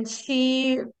 And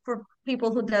she, for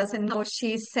people who doesn't know,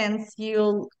 she sends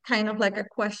you kind of like a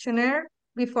questionnaire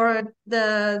before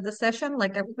the session,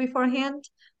 like beforehand.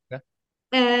 Yeah.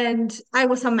 And I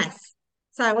was a mess.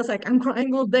 So I was like, I'm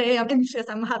crying all day, I'm anxious,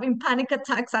 I'm having panic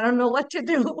attacks, I don't know what to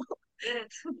do.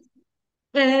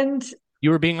 And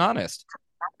You were being honest.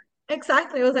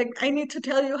 exactly, I was like, I need to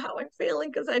tell you how I'm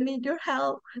feeling because I need your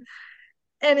help.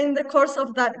 And in the course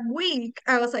of that week,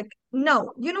 I was like,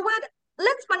 no, you know what?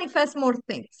 Let's manifest more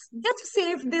things just to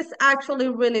see if this actually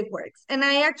really works. And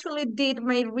I actually did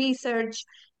my research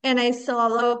and I saw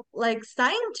a lot of like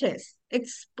scientists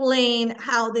explain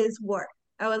how this works.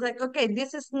 I was like, okay,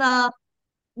 this is not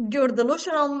your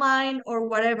delusional mind or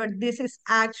whatever. This is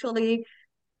actually,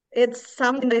 it's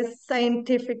something that is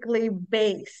scientifically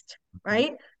based,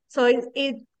 right? So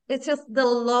it's just the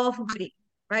law of gravity,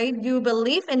 right? You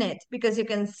believe in it because you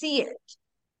can see it.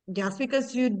 Just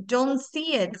because you don't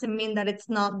see it doesn't mean that it's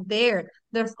not there.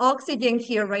 There's oxygen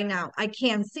here right now. I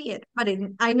can't see it, but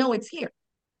I know it's here.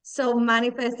 So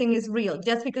manifesting is real.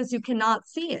 Just because you cannot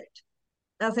see it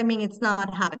doesn't mean it's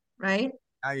not happening, right?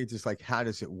 Now you're just like, how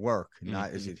does it work?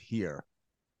 Not is Mhm. it here?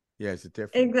 Yeah, is it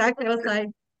different? Exactly. I was like,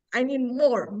 I need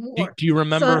more, Do, more. do you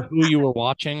remember So who you were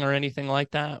watching or anything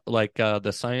like that? Like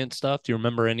the science stuff? Do you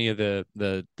remember any of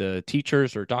the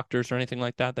teachers or doctors or anything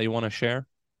like that you want to share?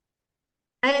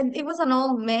 and it was an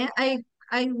old man. I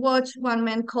watched one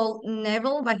man called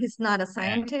Neville, but he's not a Yeah.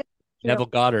 scientist. He, Neville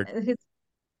Goddard. he's,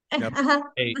 Yep.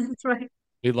 Hey, that's right.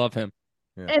 we love him.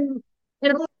 Yeah. And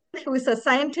you know who is a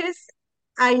scientist?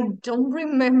 I don't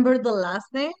remember the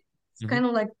last name. It's Mhm. kind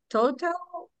of like Toto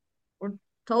or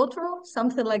Totoro,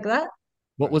 something like that.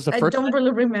 What was the I first don't name?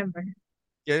 really remember.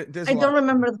 Yeah, there's I a lot. don't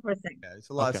remember the first name. Yeah, there's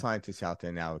a lot of Okay. scientists out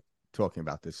there now talking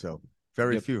about this. So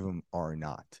very Yep. few of them are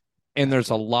not. And there's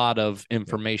a lot of Yeah.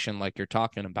 information like you're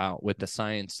talking about with the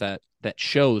science that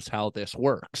shows how this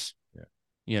works. Yeah.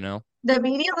 You know? The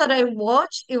video that I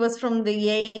watched, it was from the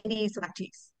 80s,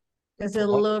 90s, because it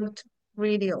Oh, looked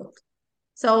really old.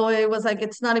 So it was like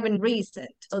it's not even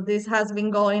recent. So this has been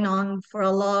going on for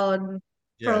a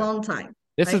Yeah. long time,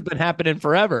 this has right? been happening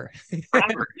forever.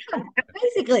 Forever. Yeah,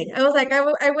 basically, I was like,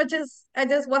 I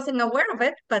just wasn't aware of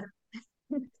it, but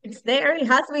it's there. It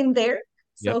has been there.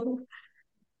 Yep. So,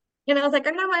 and I was like,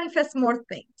 I'm gonna manifest more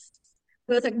things.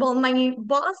 It was like, well, my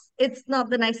boss, it's not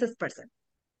the nicest person.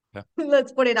 Yeah.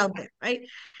 Let's put it out there, right?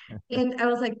 And I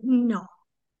was like, no,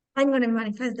 I'm going to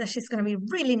manifest that she's going to be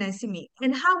really nice to me.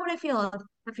 And how would I feel?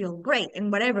 I feel great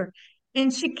and whatever.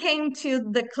 And she came to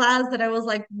the class that I was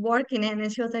like working in,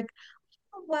 and she was like,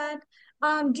 "Oh, what?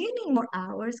 Do you need more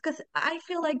hours? Because I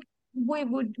feel like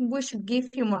we should give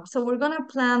you more. So we're gonna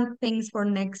plan things for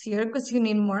next year because you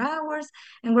need more hours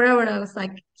and whatever." And I was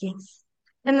like, yes.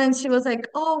 And then she was like,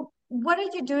 "Oh, what are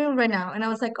you doing right now?" And I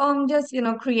was like, "Oh, I'm just,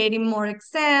 creating more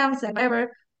exams and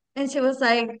whatever." And she was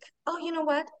like, "Oh, you know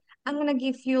what? I'm gonna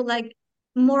give you like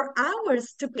more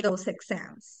hours to pay those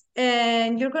exams.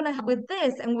 And you're gonna have with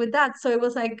this and with that." So it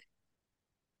was like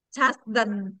tasks that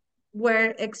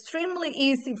were extremely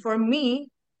easy for me.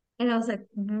 And I was like,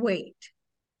 wait,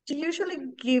 she usually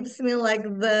gives me like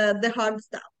the hard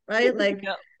stuff, right? Like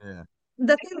Yeah. Yeah.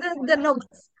 the thing that nobody.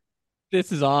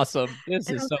 This is awesome. This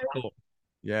And is so cool.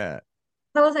 Yeah.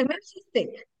 I was like, maybe she's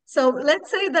sick. So let's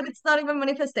say that it's not even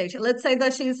manifestation. Let's say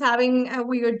that she's having a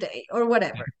weird day or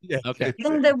whatever. Yeah. Okay.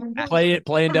 Then the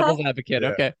Playing uh-huh. devil's advocate. Yeah.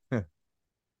 Okay.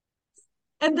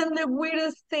 And then the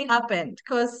weirdest thing happened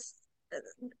because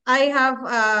I have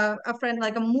a friend,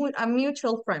 like a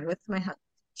mutual friend with my husband.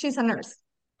 She's a nurse.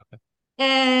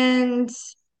 And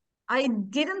I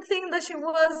didn't think that she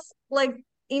was like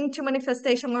into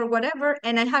manifestation or whatever.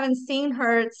 And I haven't seen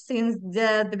her since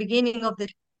the beginning of the,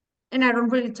 and I don't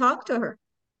really talk to her.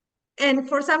 And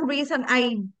for some reason,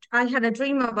 I had a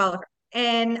dream about her.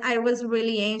 And I was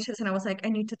really anxious. And I was like, I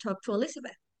need to talk to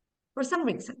Elizabeth. For some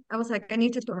reason, I was like, I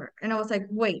need to talk to her. And I was like,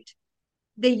 wait,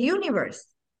 the universe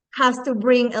has to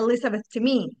bring Elizabeth to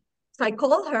me. So I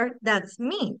called her, that's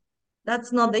me.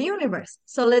 That's not the universe.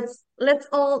 So let's let's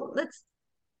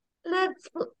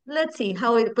let's see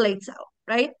how it plays out,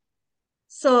 right?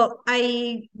 So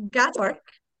I got to work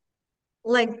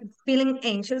like feeling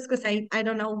anxious because I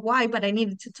don't know why, but I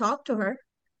needed to talk to her.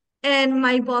 And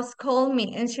my boss called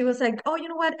me and she was like, "Oh, you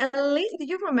know what? Elise, do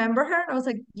you remember her?" And I was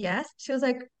like, "Yes." She was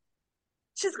like,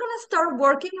 "She's gonna start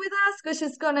working with us because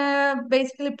she's gonna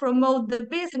basically promote the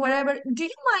business, whatever. Do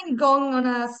you mind going on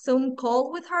a Zoom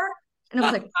call with her?" And I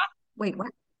was like, "Wait,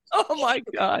 what?" Oh my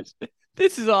gosh.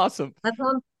 This is awesome.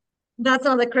 That's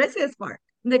not the craziest part.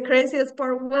 The craziest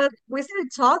part was we started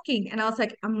talking, and I was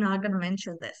like, "I'm not gonna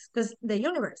mention this because the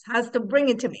universe has to bring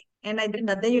it to me." And I did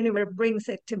that. The universe brings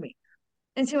it to me.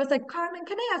 And she was like, "Carmen,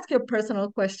 can I ask you a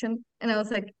personal question?" And I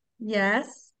was like,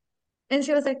 "Yes." And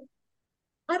she was like,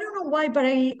 "I don't know why, but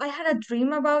I had a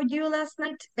dream about you last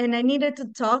night, and I needed to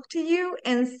talk to you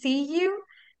and see you.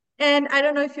 And I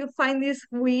don't know if you find this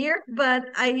weird, but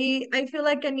I feel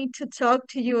like I need to talk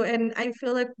to you, and I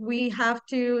feel like we have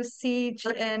to see each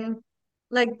other and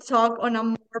like talk on a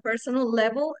more personal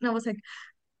level." And I was like,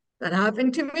 "That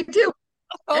happened to me too."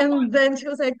 Oh my. And then she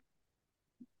was like,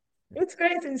 "It's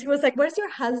crazy." And she was like, "Where's your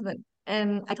husband?"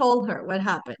 And I told her what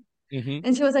happened. Mm-hmm.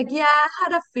 And she was like, "Yeah, I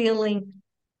had a feeling."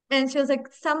 And she was like,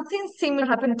 "Something similar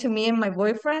happened to me and my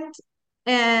boyfriend,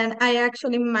 and I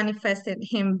actually manifested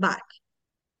him back."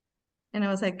 And I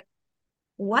was like,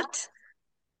 "What?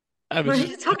 I What was are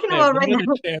just you gonna talking say, about what right are the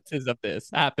now?" chances of this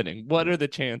happening? What are the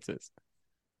chances?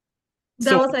 That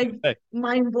So was what did like you say?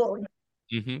 mind blowing.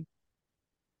 Mm-hmm.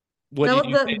 What That did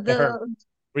was you say to her? the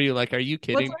Were you like, are you what's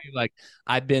kidding me? Like,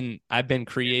 I've been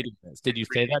creating this. Did you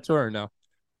say that to her or no?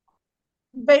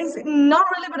 basic, not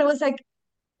really, but it was like,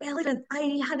 "Elliot,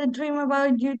 I had a dream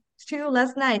about you too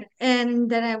last night." And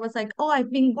then I was like, "Oh,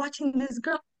 I've been watching this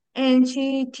girl and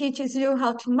she teaches you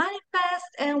how to manifest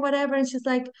and whatever." And she's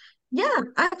like, "Yeah,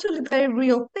 actually, very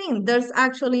real thing. There's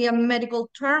actually a medical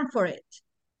term for it.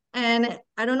 And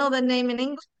I don't know the name in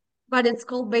English, but it's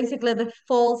called basically the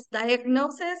false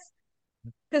diagnosis."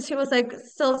 Because she was like,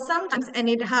 "So sometimes, and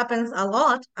it happens a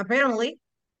lot, apparently,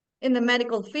 in the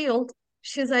medical field."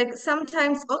 She's like,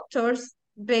 "Sometimes doctors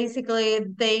basically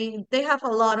they have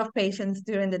a lot of patients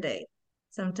during the day.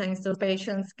 Sometimes those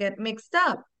patients get mixed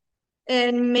up,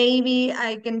 and maybe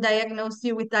I can diagnose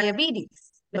you with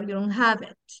diabetes, but you don't have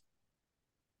it.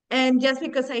 And just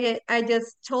because I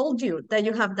just told you that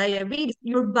you have diabetes,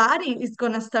 your body is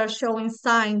gonna start showing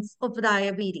signs of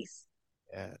diabetes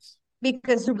Yes.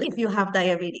 because you believe you have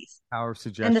diabetes." Power of And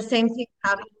the suggestion. same thing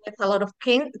happens with a lot of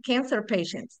cancer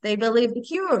patients. They believe they're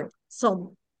cured,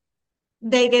 so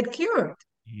they get cured.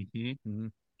 Mm-hmm. Hmm.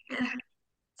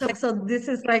 So this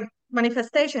is like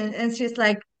manifestation. And she's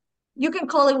like, "You can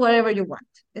call it whatever you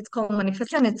want. It's called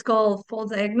manifestation. It's called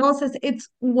false diagnosis. It's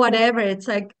whatever. It's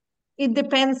like it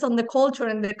depends on the culture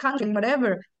and the country,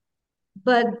 whatever.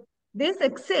 But this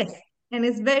exists and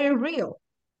it's very real."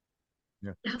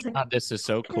 Yeah. I was like, God, this is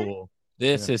so "Okay." cool.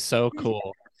 This Yeah. is so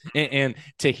cool. And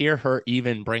to hear her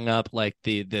even bring up like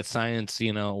the science,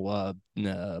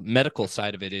 medical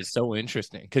side of it is so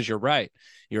interesting because you're right.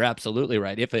 You're absolutely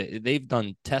right. They've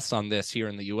done tests on this here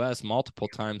in the US multiple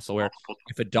times, so where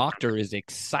if a doctor is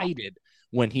excited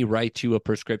when he writes you a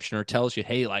prescription or tells you,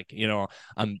 hey, like,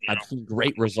 I've seen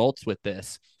great results with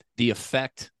this, the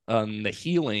effect on the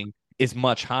healing is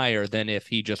much higher than if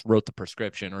he just wrote the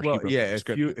prescription or she Well, wrote the yeah,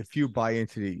 prescription. if you buy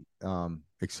into the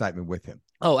excitement with him.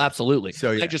 Oh, absolutely.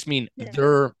 So I yeah, just mean Yeah.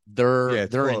 their yeah,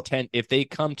 it's their well, intent. If they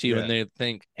come to you and yeah, they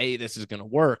think, "Hey, this is going to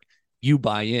work," you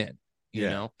buy in,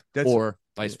 yeah. That's or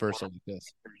yeah, vice versa like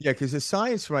this. yeah, because the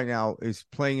science right now is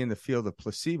playing in the field of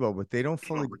placebo, but they don't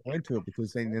fully go into it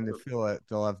because then they feel that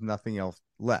they'll have nothing else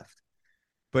left.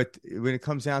 But when it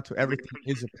comes down to everything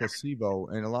is a placebo,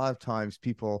 and a lot of times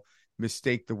people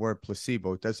mistake the word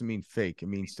placebo. It doesn't mean fake; it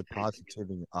means the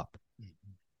positiving up.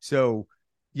 So,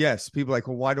 yes, people are like,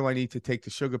 well, why do I need to take the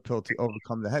sugar pill to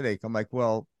overcome the headache? I'm like,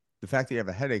 well, the fact that you have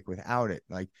a headache without it,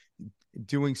 like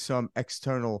doing some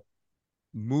external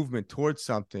movement towards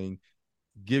something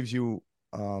gives you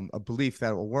a belief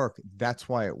that it will work. That's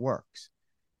why it works.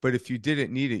 But if you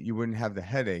didn't need it, you wouldn't have the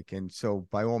headache. And so,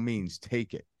 by all means,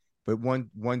 take it. But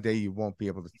one day you won't be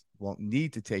able to, won't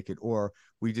need to take it, or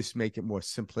we just make it more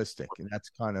simplistic. And that's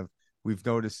kind of we've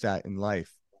noticed that in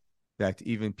life that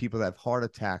even people that have heart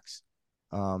attacks,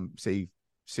 say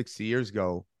 60 years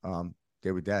ago,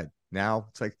 they were dead. Now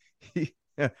it's like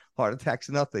heart attacks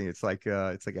nothing. It's like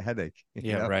a headache,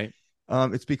 you Yeah, know. right.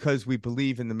 It's because we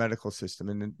believe in the medical system,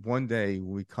 and then one day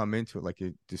when we come into it, like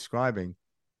you're describing,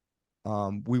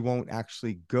 we won't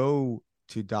actually go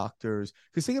to doctors.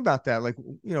 Because think about that, like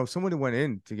someone who went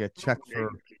in to get checked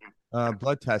for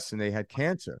blood tests and they had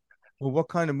cancer. Well, what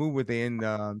kind of mood were they in,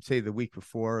 say, the week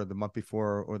before or the month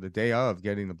before or the day of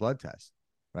getting the blood test,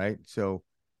 right? So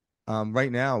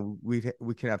Right now we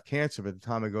can have cancer, but the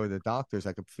time I go to the doctors,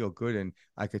 I could feel good and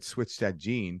I could switch that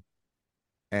gene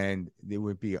and it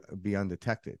would be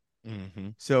undetected. Mm-hmm.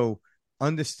 So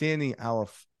understanding our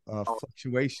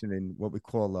fluctuation in what we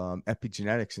call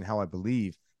epigenetics and how I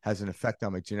believe has an effect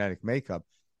on my genetic makeup,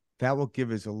 that will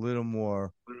give us a little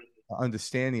more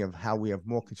understanding of how we have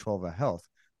more control of our health.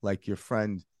 Like your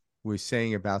friend was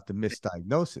saying about the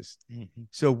misdiagnosis. Mm-hmm.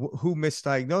 So who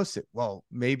misdiagnosed it? Well,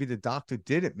 maybe the doctor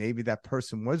did it. Maybe that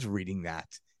person was reading that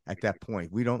at that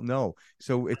point. We don't know.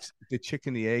 So it's the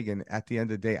chicken, the egg, and at the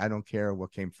end of the day, I don't care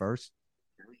what came first.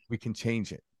 We can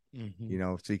change it. Mm-hmm. You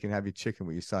know, so you can have your chicken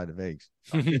with your side of eggs.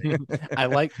 I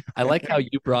like how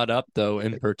you brought up though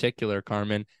in particular,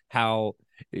 Carmen, how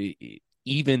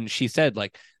even she said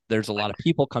like there's a lot of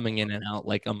people coming in and out,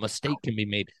 like a mistake can be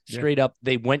made. Yeah. Straight up,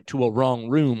 they went to a wrong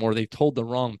room or they told the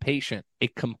wrong patient. A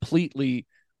completely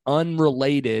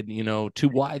unrelated, to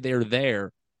why they're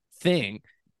there thing.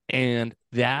 And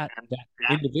that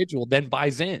individual then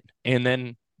buys in and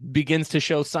then begins to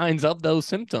show signs of those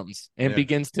symptoms and Yeah.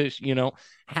 begins to,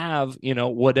 have,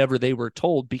 whatever they were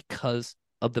told because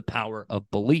of the power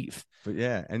of belief. But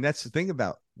yeah, and that's the thing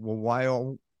about, well, why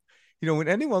all, when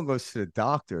anyone goes to the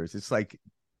doctors, it's like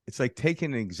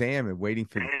taking an exam and waiting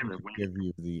for the teacher to give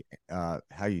you the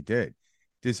how you did.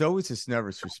 There's always this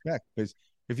nervous respect because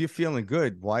if you're feeling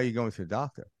good, why are you going to the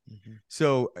doctor? Mm-hmm.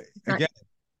 So again,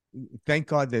 thank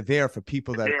God they're there for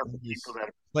people that are in this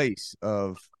place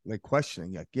of like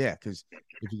questioning, like, yeah, because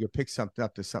if you could pick something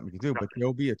up, there's something you can do. But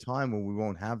there'll be a time when we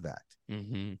won't have that.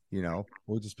 Mm-hmm.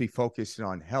 We'll just be focusing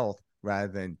on health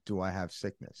rather than do I have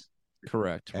sickness.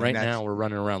 Correct. And right now, we're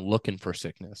running around looking for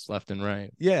sickness left and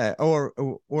right. Yeah, or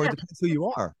it depends who you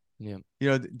are. Yeah.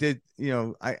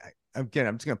 I again,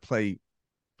 I'm just gonna play.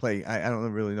 I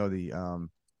don't really know the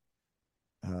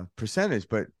percentage,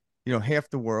 but half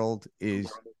the world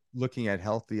is looking at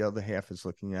health, the other half is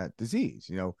looking at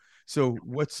disease. So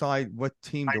what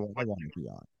team do I want to be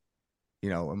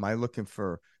on? Am I looking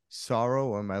for sorrow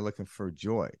or am I looking for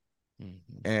joy?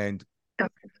 Mm-hmm. And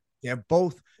they're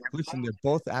both, listen, they're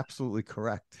both absolutely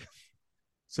correct.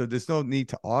 So there's no need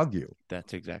to argue.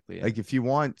 That's exactly it. Like if you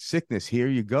want sickness, here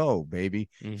you go, baby.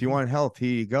 Mm-hmm. If you want health,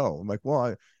 here you go. I'm like,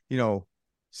 well,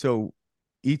 so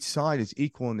each side is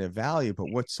equal in their value, but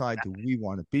what side do we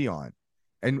want to be on?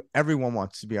 And everyone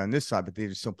wants to be on this side, but they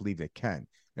just don't believe they can.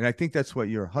 And I think that's what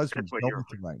your husband's going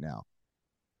through right now.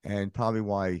 And probably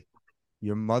why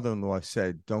your mother-in-law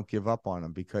said, don't give up on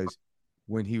him, because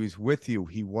when he was with you,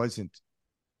 he wasn't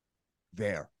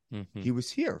there. Mm-hmm. He was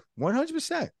here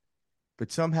 100%.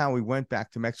 But somehow he went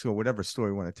back to Mexico, whatever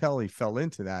story you want to tell, he fell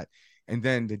into that. And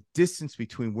then the distance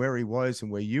between where he was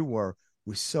and where you were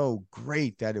was so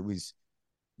great that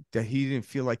he didn't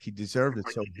feel like he deserved it.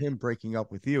 So him breaking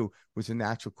up with you was a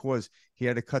natural cause. He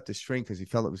had to cut the string because he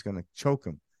felt it was going to choke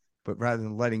him. But rather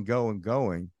than letting go and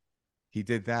going, he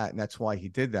did that. And that's why he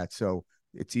did that. So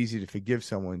it's easy to forgive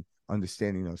someone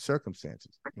understanding those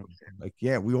circumstances. Like,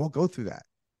 yeah, we all go through that.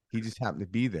 He just happened to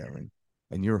be there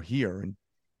and you're here. And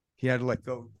he had to let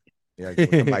go. Yeah,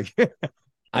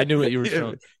 I knew what you were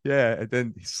showing. Yeah, and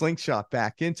then slingshot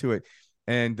back into it.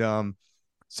 And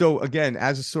so again,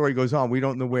 as the story goes on, we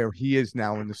don't know where he is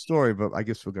now in the story, but I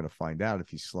guess we're going to find out if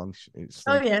he slung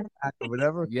Oh yeah, or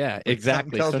whatever. Yeah, But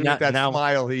exactly. tells So me with that now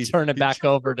smile, turn it back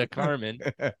over to Carmen.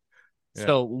 Yeah.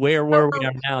 So where were we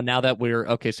now? Now that we're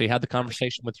okay, so you had the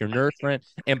conversation with your nurse friend,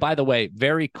 and by the way,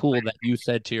 very cool that you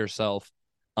said to yourself,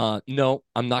 "No,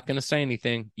 I'm not going to say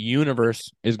anything. Universe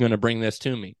is going to bring this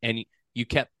to me," and you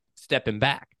kept stepping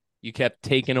back. You kept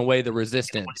taking away the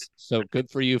resistance. So good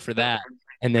for you for that.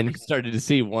 And then you started to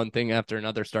see one thing after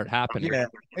another start happening. Yeah,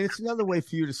 and it's another way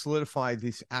for you to solidify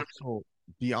this actual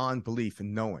beyond belief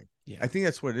and knowing. Yeah. I think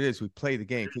that's what it is. We play the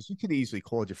game because you could easily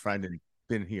call your friend and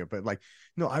been here, but like,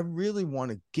 no, I really want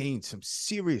to gain some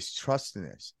serious trust in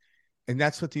this. And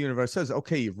that's what the universe says.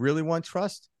 Okay, you really want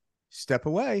trust? Step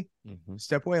away. Mm-hmm.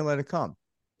 Step away and let it come.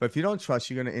 But if you don't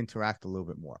trust, you're going to interact a little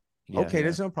bit more. Yeah, okay,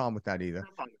 there's no problem with that either.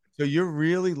 So you're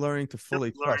really learning to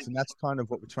fully trust. And that's kind of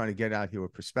what we're trying to get out here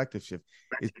with perspective shift,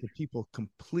 is that people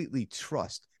completely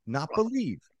trust, not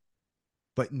believe,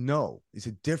 but know. Is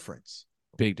a difference.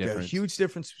 Big difference. A huge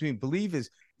difference between believe is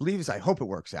I hope it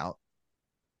works out.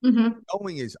 Mm-hmm.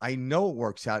 Knowing is I know it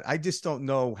works out. I just don't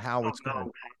know how it's going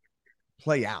to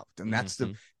play out. And that's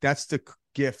the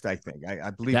gift, I think. I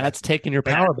believe that's taking your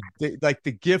power back. Like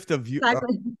the gift of you.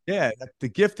 Exactly. The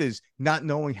gift is not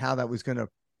knowing how that was going to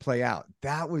play out.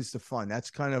 That was the fun. That's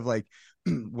kind of like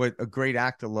what a great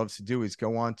actor loves to do, is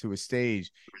go onto a stage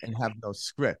and have no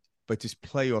script, but just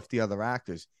play off the other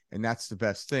actors. And that's the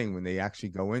best thing when they actually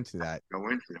go into that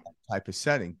type of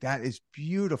setting. That is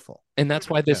beautiful. And that's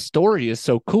why this story is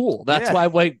so cool. That's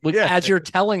why, as you're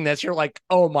telling this, you're like,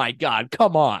 "Oh my God,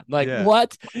 come on!" Like,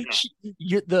 what?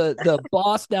 The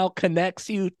boss now connects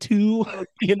you to,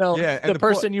 the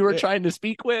person you were trying to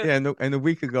speak with. Yeah, and a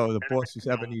week ago, the boss was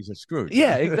Ebenezer Scrooge.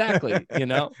 Yeah, exactly.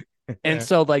 And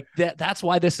so like that's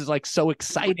why this is like so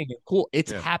exciting and cool.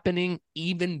 It's happening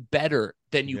even better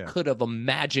than you could have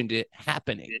imagined it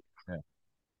happening.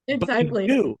 Exactly.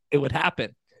 But you knew it would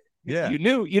happen. Yeah. You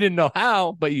knew. You didn't know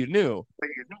how, but you knew.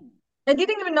 I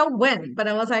didn't even know when, but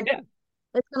I was like,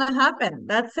 it's gonna happen.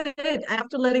 That's it. I have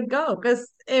to let it go. Because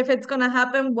if it's gonna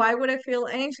happen, why would I feel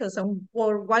anxious?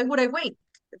 Or why would I wait?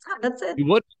 That's it. You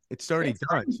would. It's already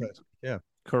done. So, yeah.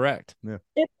 Correct. Yeah.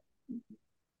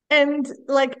 And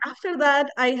like after that,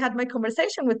 I had my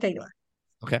conversation with Taylor.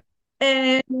 Okay.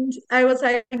 And I was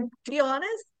like, to be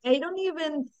honest, I don't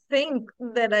even think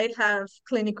that I have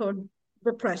clinical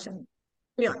depression.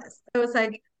 To be honest, I was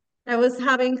like, I was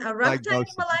having a rough time in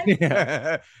my life.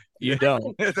 Yeah. You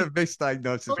don't. It's a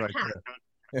misdiagnosis right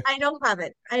there. I don't have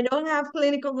it. I don't have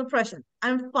clinical depression.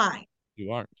 I'm fine.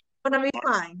 You aren't. But I'm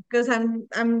fine because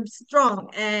I'm strong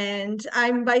and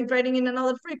I'm vibrating in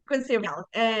another frequency now,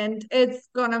 and it's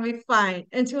gonna be fine.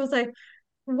 And she was like,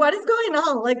 what is going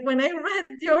on? Like when I read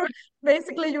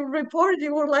your report,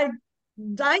 you were like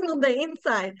dying on the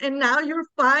inside, and now you're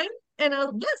fine. And I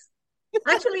was, yes,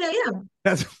 actually I am.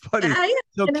 That's funny.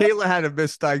 So Kayla had a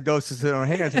misdiagnosis in her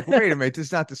hands. Like, wait a minute, this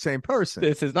is not the same person.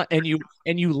 This is not, and you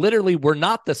literally were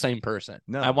not the same person.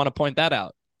 No. I want to point that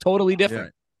out. Totally different.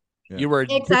 Yeah. You were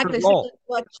exactly. She said,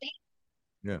 what changed?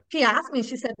 Yeah. She asked me,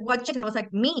 she said, what changed? I was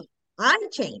like, me, I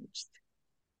changed.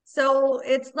 So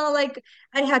it's not like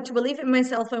I had to believe in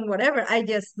myself and whatever. I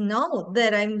just know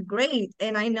that I'm great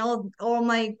and I know all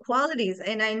my qualities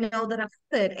and I know that I'm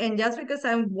worth it. And just because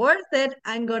I'm worth it,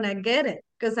 I'm gonna get it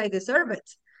because I deserve it.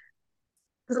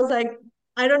 Because I was like,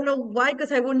 I don't know why,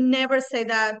 because I would never say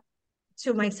that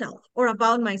to myself or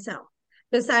about myself.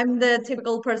 Because I'm the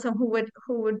typical person who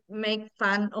would make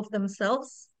fun of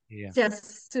themselves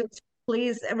just to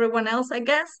please everyone else, I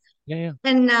guess. Yeah.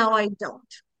 And now I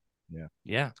don't.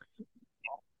 Yeah.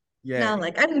 Now,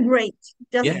 like, I'm great,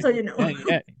 just so you know.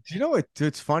 You know what?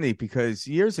 It's funny because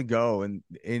years ago, and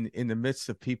in the midst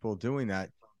of people doing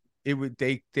that,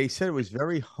 they said it was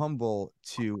very humble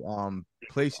to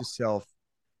place yourself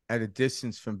at a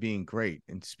distance from being great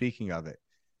and speaking of it,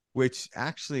 which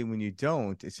actually, when you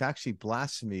don't, it's actually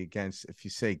blasphemy against if you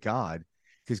say God,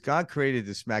 because God created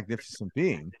this magnificent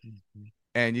being.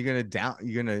 And you're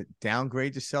gonna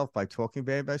downgrade yourself by talking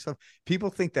bad about yourself. People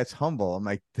think that's humble. I'm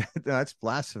like, that's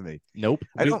blasphemy. Nope.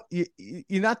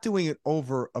 You're not doing it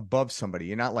above somebody.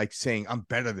 You're not like saying I'm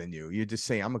better than you. You're just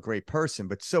saying I'm a great person,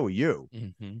 but so are you.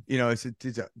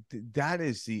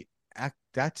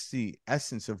 That's the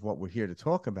essence of what we're here to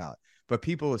talk about. But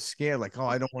people are scared, like, oh,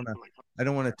 I don't want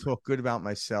to talk good about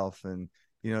myself, and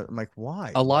I'm like,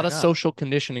 why? A lot of social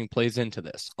conditioning plays into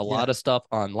this. A lot of stuff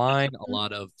online, a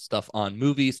lot of stuff on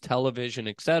movies, television,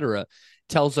 etc.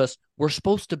 tells us we're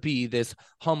supposed to be this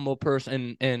humble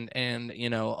person and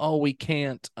oh, we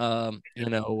can't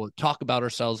talk about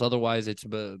ourselves, otherwise it's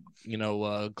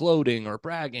gloating or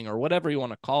bragging or whatever you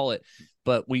want to call it.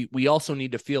 But we also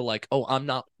need to feel like, oh, I'm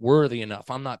not worthy enough,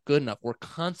 I'm not good enough. We're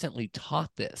constantly taught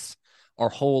this our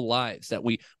whole lives, that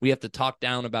we have to talk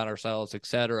down about ourselves,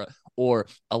 etc. Or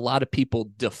a lot of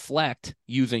people deflect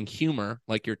using humor,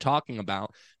 like you're talking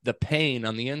about, the pain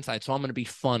on the inside. So I'm going to be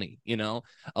funny.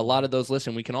 A lot of those,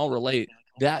 listen, we can all relate.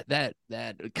 That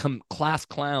class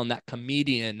clown, that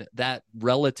comedian, that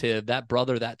relative, that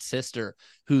brother, that sister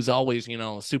who's always,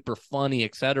 super funny,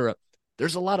 etc.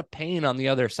 There's a lot of pain on the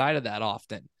other side of that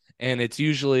often. And it's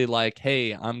usually like,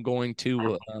 hey, I'm going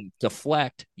to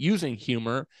deflect using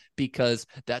humor because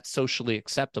that's socially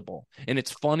acceptable. And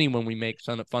it's funny when we make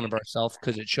fun of ourselves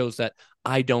because it shows that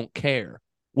I don't care.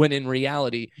 When in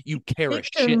reality, you care a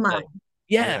shit.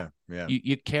 Yeah.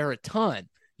 You care a ton,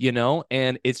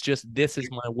 and it's just, this is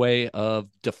my way of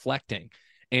deflecting.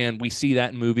 And we see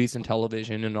that in movies and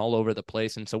television and all over the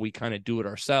place. And so we kind of do it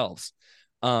ourselves.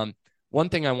 One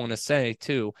thing I want to say,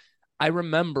 too, I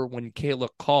remember when Kayla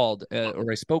called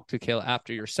or I spoke to Kayla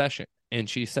after your session, and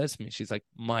she says to me, she's like,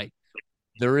 Mike,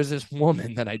 there is this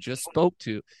woman that I just spoke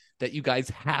to that you guys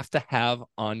have to have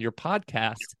on your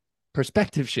podcast,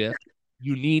 Perspective Shift.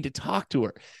 You need to talk to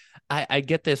her. I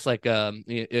get this, like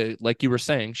you were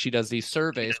saying, she does these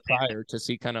surveys prior to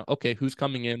see kind of, okay, who's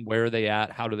coming in, where are they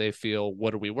at, how do they feel,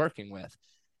 what are we working with?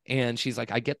 And she's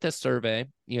like, I get this survey,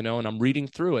 and I'm reading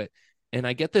through it. And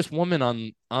I get this woman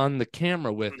on the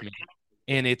camera with me,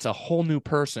 and it's a whole new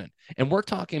person. And we're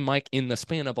talking, Mike, in the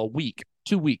span of a week,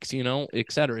 2 weeks,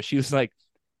 et cetera. She was like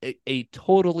a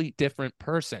totally different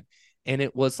person. And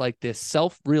it was like this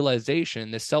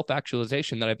self-realization, this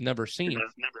self-actualization that I've never seen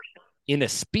in a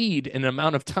speed and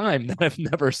amount of time that I've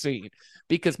never seen.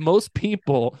 Because most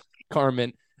people,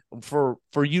 Carmen, for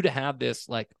you to have this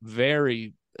like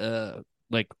very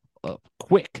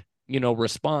quick,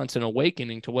 response and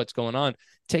awakening to what's going on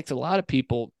takes a lot of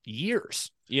people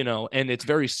years, and it's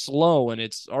very slow and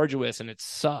it's arduous and it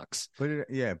sucks. But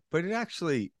it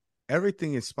actually,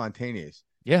 everything is spontaneous.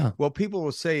 Yeah. What people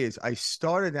will say is, I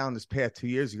started down this path 2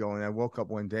 years ago and I woke up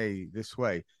one day this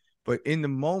way. But in the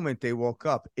moment they woke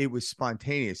up, it was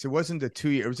spontaneous. It wasn't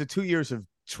it was a 2 years of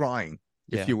trying,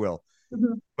 if you will.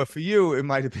 Mm-hmm. But for you, it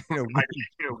might have been a week.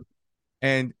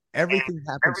 And everything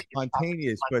happened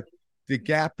spontaneous. But the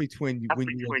gap between when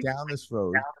you went down this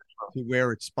road to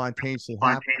where it spontaneously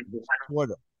happened was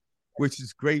shorter, which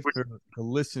is great for the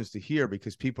listeners to hear,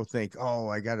 because people think, oh,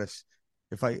 I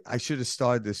should have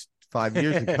started this 5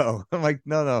 years ago. I'm like,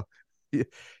 no.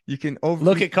 You can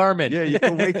look at Carmen. Yeah, you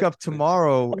can wake up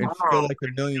tomorrow and feel like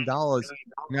 $1 million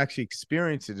and actually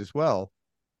experience it as well,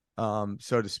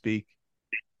 so to speak.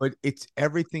 But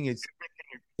everything is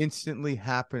instantly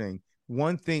happening.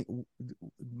 One thing,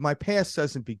 my past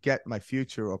doesn't beget my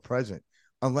future or present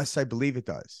unless I believe it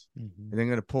does. Mm-hmm. And I'm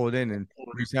going to pull it in and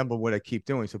resemble what I keep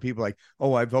doing. So people are like,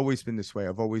 oh, I've always been this way.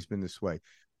 I've always been this way.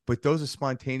 But those are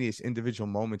spontaneous individual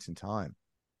moments in time.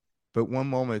 But one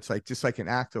moment, it's like, just like an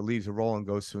actor leaves a role and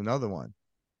goes to another one.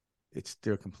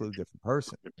 They're a completely different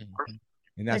person. Mm-hmm.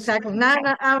 And that's exactly. Now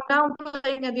I'm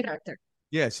playing a director.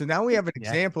 Yeah. So now we have an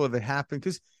example of it happening,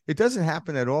 because it doesn't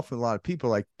happen that often. A lot of people,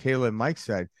 like Kayla and Mike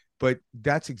said, but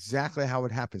that's exactly how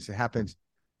it happens. It happens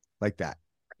like that,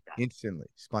 instantly,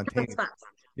 spontaneous.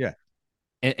 Yeah.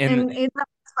 And it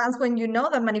happens when you know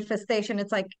the manifestation.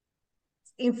 It's like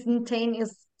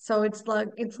instantaneous. So it's like,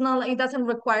 it's not, it doesn't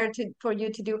require for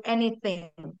you to do anything.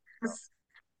 Just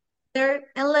there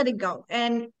and let it go.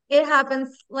 And it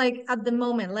happens like at the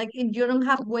moment, like you don't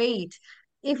have to wait.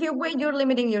 If you wait, you're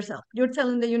limiting yourself. You're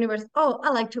telling the universe, oh, I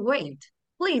like to wait.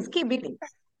 Please keep it.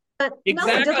 But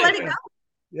exactly. No, just let it go.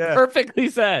 Yeah. Perfectly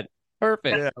said.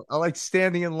 Perfect. Yeah. I like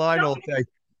standing in line all day.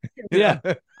 Yeah.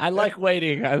 I like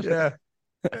waiting.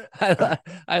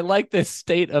 I like this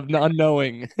state of not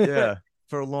knowing. Yeah.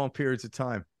 For long periods of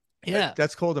time. Yeah.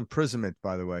 That's called imprisonment,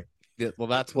 by the way. Yeah, well,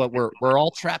 that's what we're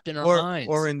all trapped in our minds.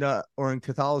 Or in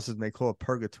Catholicism, they call it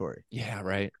purgatory. Yeah,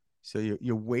 right. So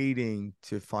you're waiting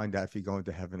to find out if you're going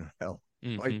to heaven or hell.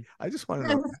 Mm-hmm. Like, I just want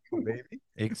to know, baby.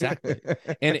 Exactly.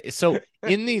 And so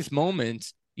in these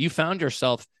moments, you found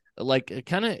yourself, like,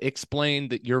 kind of explain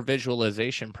your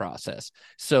visualization process.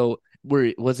 So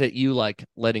was it you like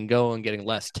letting go and getting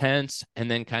less tense and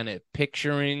then kind of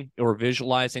picturing or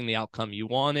visualizing the outcome you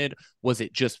wanted? Was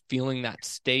it just feeling that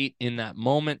state in that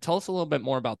moment? Tell us a little bit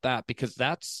more about that, because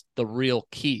that's the real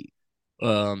key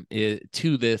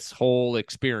to this whole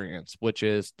experience, which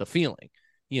is the feeling.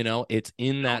 It's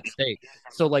in that state.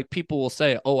 So like people will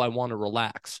say, oh, I want to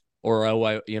relax, or oh,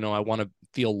 I want to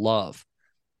feel love.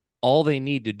 All they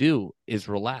need to do is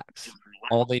relax.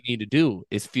 All they need to do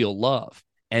is feel love.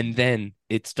 And then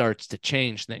it starts to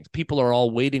change things. People are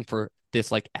all waiting for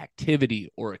this like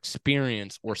activity or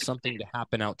experience or something to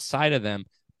happen outside of them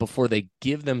before they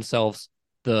give themselves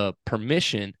the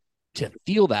permission to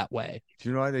feel that way. Do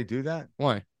you know why they do that?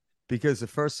 Why? Because the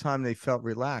first time they felt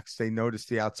relaxed, they noticed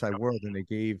the outside world and they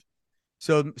gave.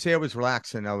 So say I was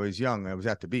relaxing, I was young, I was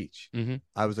at the beach. Mm-hmm.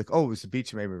 I was like, oh, it was the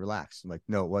beach that made me relax. I'm like,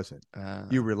 no, it wasn't.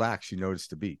 You relax, you notice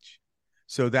the beach.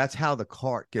 So that's how the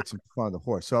cart gets in front of the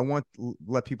horse. So I want to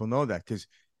let people know that, because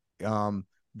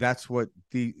that's what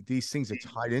these things are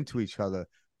tied into each other,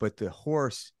 but the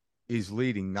horse is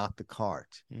leading, not the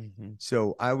cart. Mm-hmm.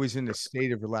 So I was in a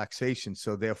state of relaxation.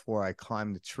 So therefore I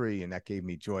climbed the tree, and that gave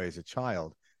me joy as a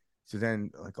child. So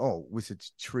then, like, oh, was it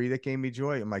the tree that gave me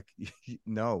joy? I'm like,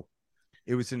 no,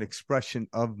 it was an expression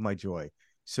of my joy.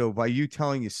 So by you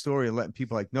telling your story and letting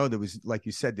people like, no, there was, like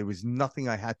you said, there was nothing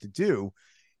I had to do.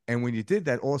 And when you did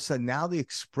that, all of a sudden, now the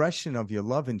expression of your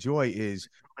love and joy is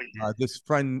this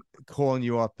friend calling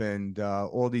you up, and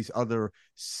all these other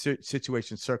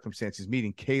situations, circumstances,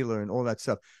 meeting Kayla and all that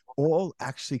stuff, all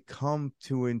actually come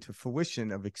into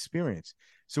fruition of experience.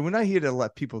 So we're not here to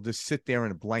let people just sit there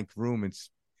in a blank room and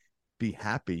be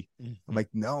happy. Mm-hmm. I'm like,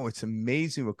 no, it's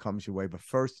amazing what comes your way. But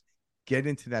first, get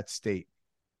into that state,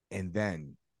 and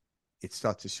then it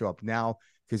starts to show up now,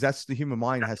 because that's the human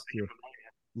mind has to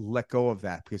let go of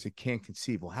that, because it can't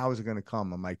conceive. Well, how is it going to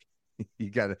come? I'm like, you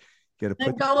gotta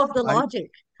let go of the logic.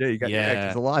 Yeah, you got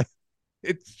because a lot.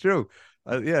 It's true.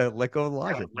 Let go of the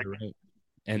logic. Right.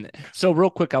 And so real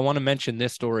quick, I want to mention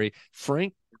this story.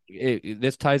 Frank,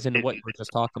 this ties into what you were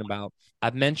just talking about.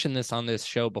 I've mentioned this on this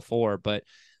show before, but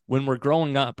when we're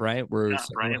growing up, right, we're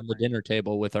sitting around the dinner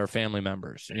table with our family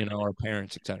members, our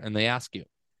parents, etc., and they ask you,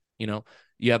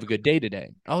 you have a good day today?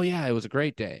 Oh yeah, it was a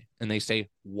great day. And they say,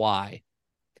 why?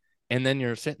 And then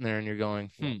you're sitting there and you're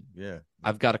going, Yeah.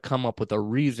 I've got to come up with a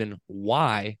reason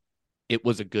why it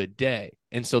was a good day.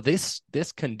 And so this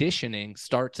conditioning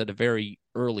starts at a very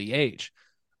early age.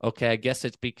 Okay, I guess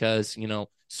it's because,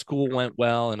 school went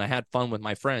well and I had fun with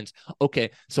my friends.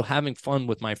 Okay, so having fun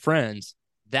with my friends,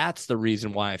 that's the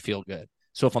reason why I feel good.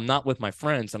 So if I'm not with my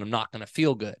friends, then I'm not going to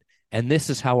feel good. And this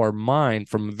is how our mind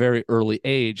from a very early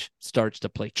age starts to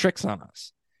play tricks on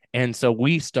us. And so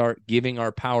we start giving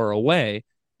our power away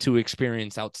to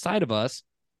experience outside of us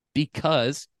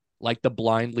because, like the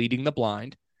blind leading the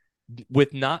blind,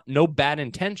 with no bad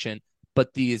intention,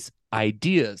 but these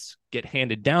ideas get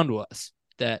handed down to us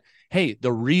that, hey,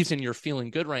 the reason you're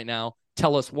feeling good right now,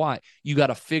 tell us why. You got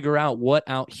to figure out what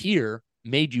out here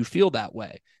made you feel that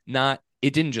way. Not,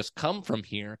 it didn't just come from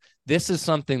here. This is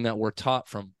something that we're taught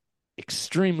from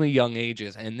extremely young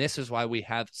ages. And this is why we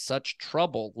have such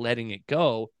trouble letting it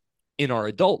go in our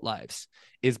adult lives,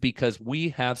 is because we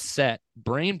have set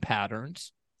brain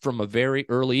patterns from a very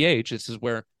early age. This is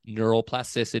where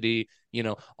neuroplasticity,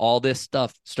 all this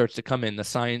stuff starts to come in, the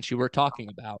science you were talking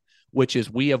about, which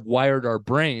is we have wired our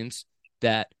brains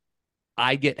that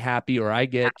I get happy or I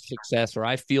get success or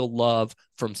I feel love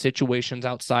from situations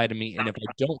outside of me. And if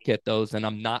I don't get those, then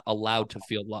I'm not allowed to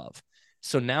feel love.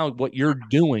 So now what you're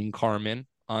doing, Carmen,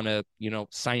 on a,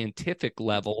 scientific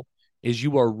level, is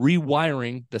you are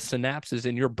rewiring the synapses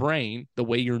in your brain, the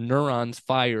way your neurons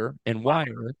fire and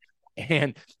wire.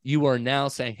 And you are now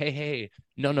saying, hey,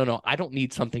 no, I don't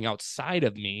need something outside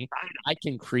of me. I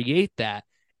can create that.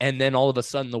 And then all of a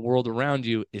sudden the world around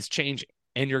you is changing.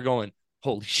 And you're going,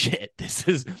 holy shit, this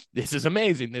is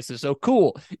amazing. This is so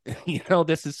cool.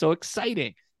 This is so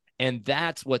exciting. And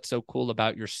that's what's so cool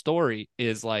about your story,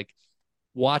 is like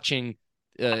watching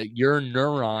your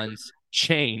neurons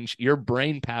change, your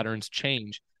brain patterns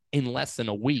change in less than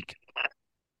a week.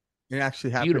 It actually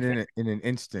happened Beautiful. in an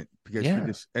instant because Yeah.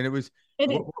 and it was, It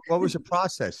what was the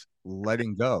process?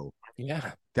 Letting go.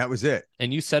 Yeah. That was it.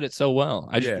 And you said it so well.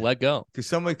 I just Yeah. let go.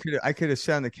 Because I could have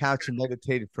sat on the couch and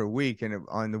meditated for a week, and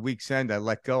on the week's end, I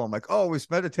let go. I'm like, oh, I was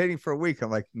meditating for a week. I'm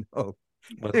like, no,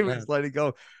 it was letting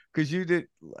go. Because you did,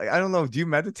 like, I don't know, do you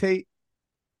meditate?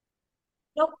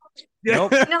 Nope.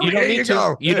 Nope. No. You don't There need you to.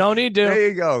 go. You don't need to. There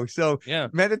you go. So Yeah.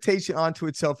 meditation onto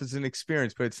itself is an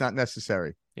experience, but it's not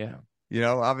necessary. Yeah.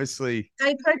 Obviously.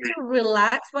 I try to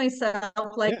relax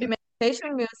myself, like Yeah.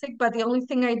 meditation music, but the only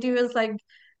thing I do is like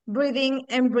breathing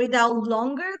and breathe out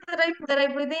longer that I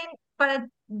breathe in, but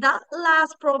that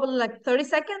lasts probably like 30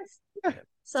 seconds. Yeah.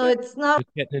 So it's not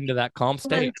Just getting into that calm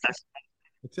state. like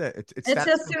It's it. It's it's that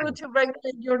just simple. to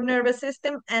regulate your nervous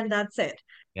system, and that's it.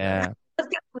 Yeah.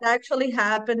 Something that actually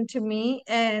happened to me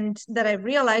and that I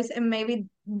realized, and maybe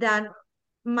that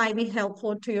might be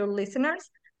helpful to your listeners,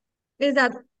 is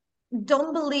that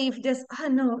don't believe this. Oh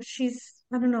no,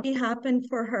 I don't know, it happened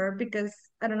for her because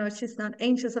I don't know, she's not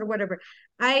anxious or whatever.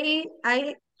 I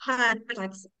had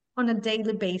attacks on a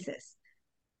daily basis,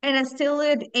 and I still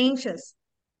get anxious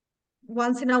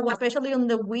once in a while, especially on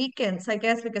the weekends, I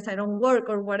guess, because I don't work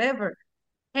or whatever.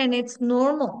 And it's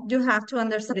normal. You have to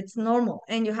understand it's normal.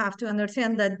 And you have to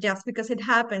understand that just because it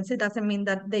happens, it doesn't mean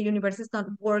that the universe is not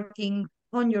working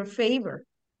on your favor.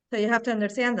 So you have to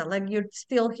understand that, like, you're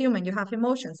still human, you have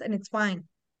emotions, and it's fine.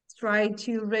 Try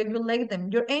to regulate them.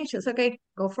 You're anxious, okay,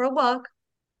 go for a walk,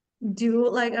 do,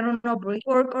 like, I don't know, breath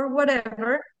work or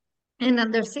whatever, and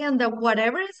understand that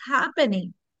whatever is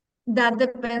happening, that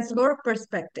depends on your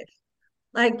perspective.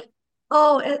 Like,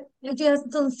 oh, I just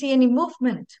don't see any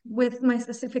movement with my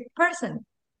specific person.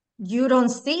 You don't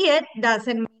see it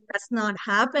doesn't mean that's not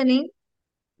happening.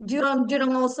 You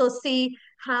don't also see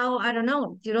how, I don't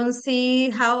know, you don't see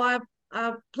how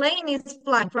a plane is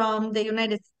flying from the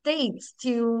United States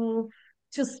to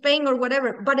Spain or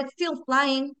whatever, but it's still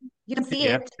flying. You can see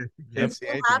Yeah. it. You can't It's see still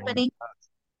anything. happening.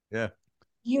 Yeah.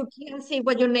 You can see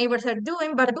what your neighbors are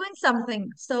doing, but doing something.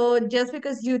 So just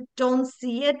because you don't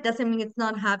see it doesn't mean it's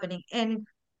not happening. And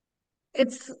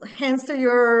it's hence to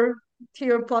your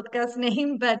podcast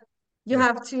name, but you Yeah.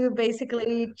 have to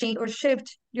basically change or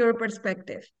shift your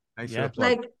perspective. Thanks for Yeah. the plug.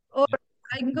 Like, oh,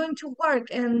 I'm going to work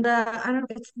and I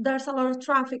don't there's a lot of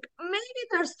traffic. Maybe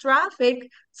there's traffic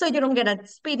so you don't get a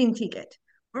speeding ticket,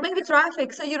 or maybe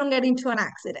traffic so you don't get into an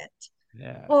accident.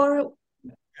 Yeah. Or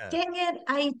Yeah. dang it,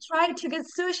 I tried to get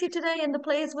sushi today and the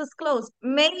place was closed.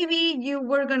 Maybe you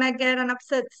were gonna get an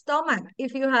upset stomach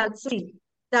if you had sushi.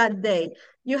 that day.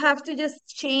 You have to just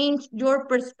change your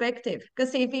perspective.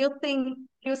 Because if you think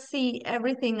you see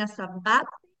everything as a bad,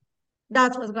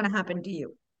 that's what's going to happen to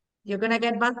you. You're going to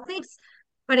get bad things.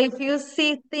 But if you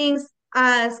see things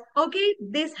as, okay,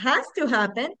 this has to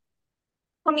happen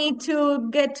for me to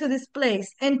get to this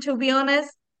place. And to be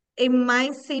honest, it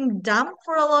might seem dumb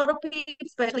for a lot of people,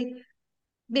 especially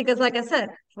because, like I said,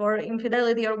 for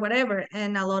infidelity or whatever,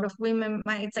 and a lot of women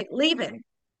might say, leave him.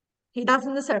 He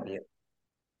doesn't deserve you.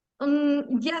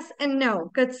 Yes and no,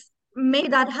 because maybe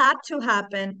that had to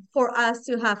happen for us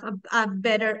to have a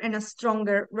better and a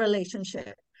stronger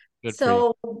relationship. Good for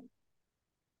you. So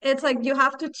it's like you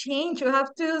have to change, you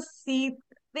have to see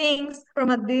things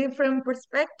from a different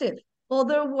perspective.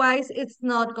 Otherwise, it's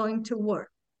not going to work.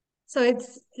 So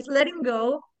it's letting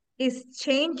go, is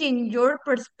changing your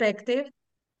perspective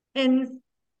and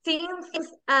seeing things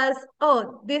as,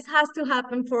 oh, this has to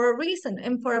happen for a reason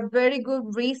and for a very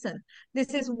good reason.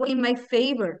 This is in my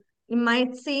favor. It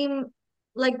might seem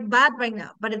like bad right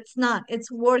now, but it's not.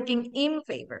 It's working in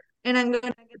favor. And I'm going to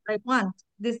get what I want.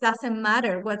 This doesn't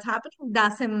matter. What's happening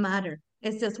doesn't matter.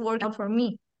 It's just working out for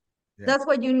me. Yeah. That's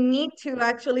what you need to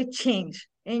actually change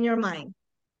in your mind.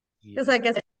 Because Yeah. like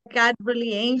I said, I got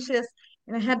really anxious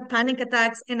and I had panic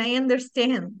attacks, and I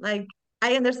understand. Like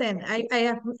I understand.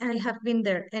 I have been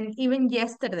there. And even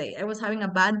yesterday, I was having a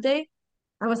bad day.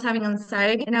 I was having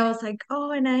anxiety, and I was like,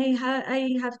 oh, and I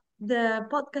have the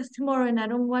podcast tomorrow, and I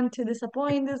don't want to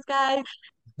disappoint this guy.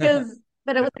 Because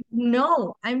but I was like,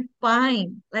 no, I'm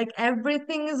fine. Like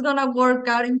everything is gonna work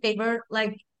out in favor.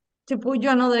 Like to put you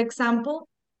another example,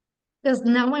 because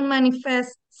now I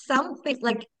manifest something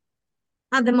like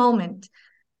at the moment.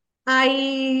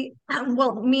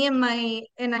 Well, me and my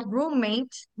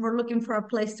roommate were looking for a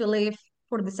place to live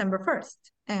for December 1st,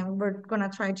 and we're gonna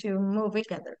try to move it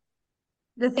together.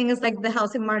 The thing is, like, the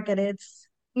housing market, it's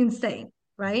insane,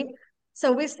 right?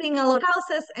 So we're seeing a lot of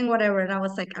houses and whatever. And I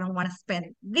was like, I don't want to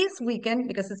spend this weekend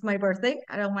because it's my birthday.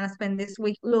 I don't want to spend this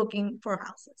week looking for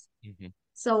houses. Mm-hmm.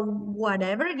 So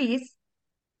whatever it is,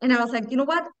 and I was like, you know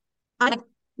what? I like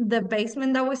the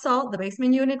basement that we saw, the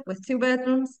basement unit with 2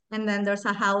 bedrooms, and then there's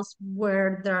a house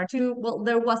where there are two. Well,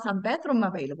 there was a bedroom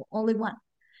available, only one.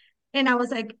 And I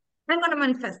was like, I'm gonna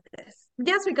manifest this.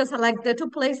 Just because I like the two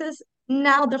places,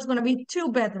 now there's gonna be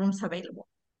 2 bedrooms available.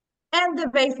 And the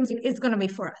basement is gonna be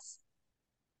for us.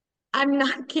 I'm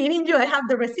not kidding you. I have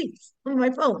the receipts on my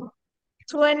phone.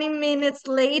 20 minutes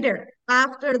later,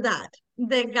 after that,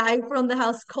 the guy from the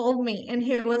house called me and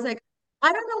he was like,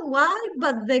 I don't know why,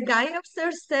 but the guy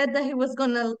upstairs said that he was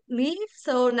gonna leave.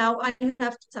 So now I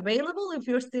have it available if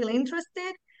you're still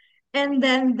interested. And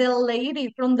then the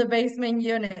lady from the basement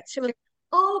unit, she was like,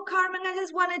 oh, Carmen, I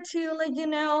just wanted to let you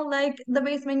know, like, the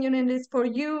basement unit is for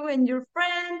you and your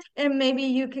friend, and maybe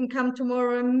you can come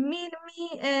tomorrow and meet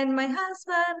me and my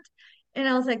husband. And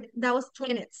I was like, that was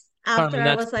 20 minutes after Carmen, I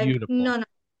that's was like, beautiful. no, no.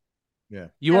 Yeah.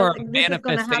 You I are was a like, this is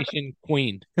gonna happen. manifestation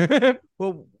queen.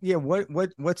 Well, yeah,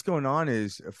 what's going on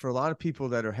is for a lot of people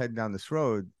that are heading down this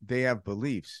road, they have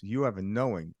beliefs. You have a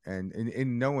knowing, and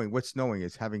in knowing, what's knowing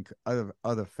is having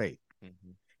other faith.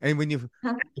 Mhm. And when you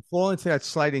Huh? fall into that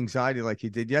slight anxiety like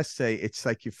you did yesterday, it's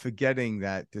like you're forgetting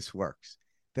that this works.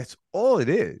 That's all it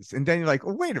is. And then you're like,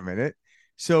 oh, wait a minute.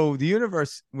 So the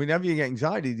universe, whenever you get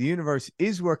anxiety, the universe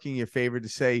is working in your favor to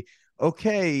say,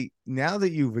 okay, now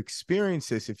that you've experienced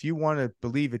this, if you want to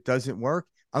believe it doesn't work,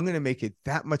 I'm going to make it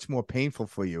that much more painful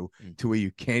for you to where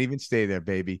you can't even stay there,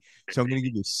 baby. So I'm going to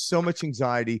give you so much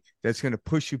anxiety that's going to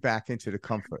push you back into the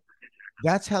comfort.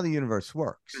 That's how the universe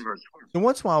works. So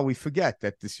once in a while, we forget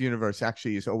that this universe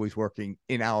actually is always working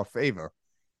in our favor.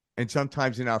 And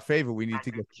sometimes in our favor, we need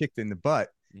to get kicked in the butt,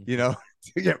 to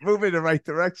get moving in the right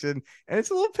direction. And it's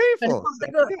a little But painful.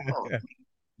 it's good.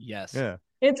 Yes. Yeah.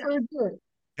 It's really good.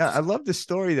 Yeah. I love the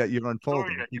story that you're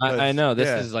unfolding. I know. This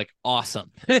yeah. is like awesome.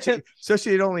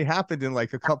 Especially it only happened in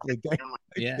like a couple of days.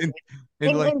 Yeah.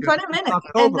 In like In 20 minutes. And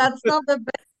October. that's not the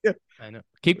best. Yeah. I know.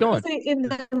 Keep going. See, in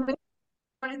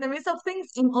the midst of things,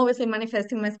 I'm obviously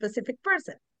manifesting my specific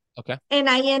person. Okay. And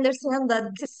I understand that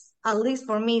this, at least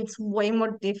for me, it's way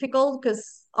more difficult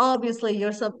because obviously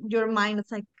your mind is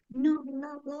like, no, I'm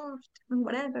not loved and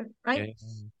whatever, right? Yeah.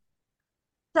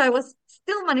 So I was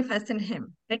still manifesting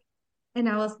him. Right? And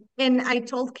I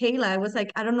told Kayla, I was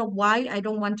like, I don't know why I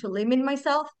don't want to limit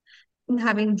myself in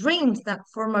having dreams that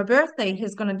for my birthday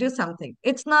he's gonna do something.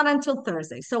 It's not until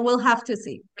Thursday, so we'll have to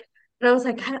see. But I was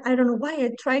like, I don't know why. I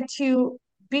tried to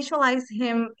visualize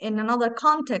him in another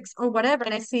context or whatever,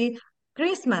 and I see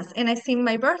Christmas and I see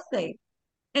my birthday.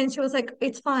 And she was like,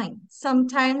 it's fine.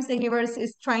 Sometimes the universe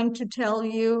is trying to tell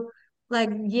you Like,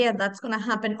 yeah, that's gonna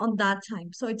happen on that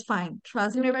time. So it's fine.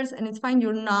 Trust the universe, and it's fine.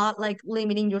 You're not like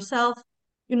limiting yourself.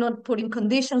 You're not putting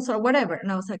conditions or whatever.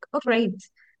 And I was like, oh, great.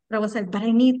 But I was like, but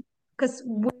I need, because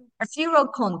we're zero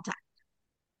contact.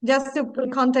 Just to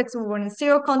put context, we were in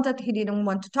zero contact. He didn't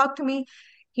want to talk to me.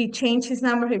 He changed his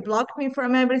number. He blocked me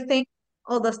from everything,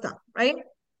 all the stuff, right?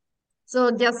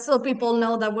 So just so people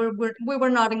know that we were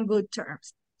not in good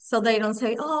terms. So they don't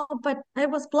say, oh, but I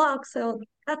was blocked, so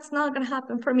that's not gonna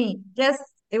happen for me. Yes,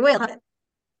 it will happen.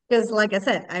 Because like I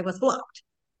said, I was blocked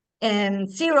and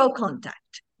zero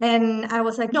contact. And I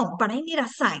was like, no, but I need a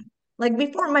sign. Like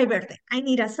before my birthday, I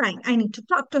need a sign. I need to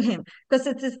talk to him because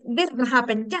this will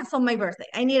happen just on my birthday.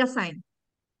 I need a sign.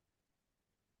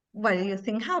 What do you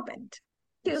think happened?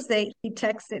 Tuesday, he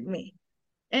texted me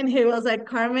and he was like,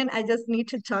 Carmen, I just need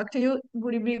to talk to you.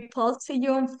 Would it be possible to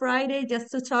you on Friday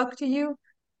just to talk to you?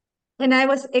 And I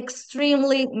was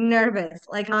extremely nervous.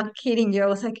 Like, I'm not kidding you. I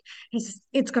was like,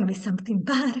 it's going to be something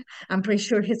bad. I'm pretty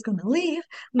sure he's going to leave.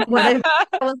 Whatever.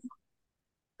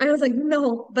 I was like,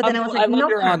 no. But then I was I like, love no,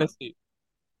 your Carmen. honesty.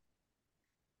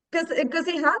 Because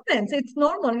it happens. It's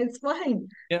normal. It's fine.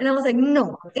 Yeah. And I was like,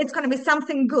 no, it's going to be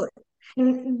something good.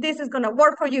 And this is going to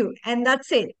work for you. And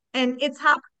that's it. And it's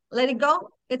happening. Let it go.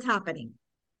 It's happening.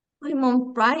 I'm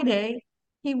on Friday.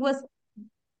 He was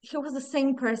he was the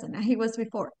same person he was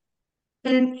before.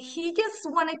 And he just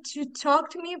wanted to talk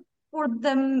to me for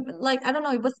them. Like, I don't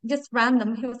know, it was just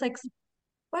random. He was like,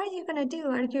 what are you gonna do?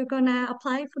 Are you gonna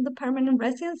apply for the permanent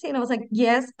residency? And I was like,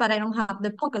 yes, but I don't have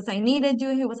the because I needed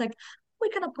you. He was like, we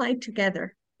can apply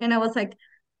together. And I was like,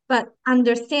 but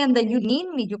understand that you need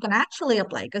me. You can actually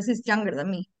apply because he's younger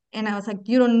than me. And I was like,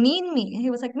 you don't need me. And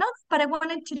he was like, no, but I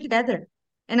wanted to do together.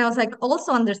 And I was like,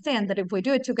 also understand that if we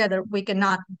do it together, we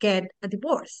cannot get a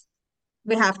divorce.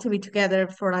 We have to be together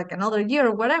for like another year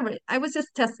or whatever. I was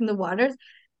just testing the waters.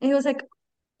 And he was like,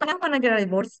 I don't want to get a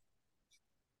divorce.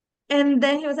 And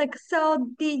then he was like, so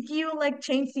did you like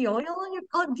change the oil on your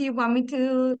car? Do you want me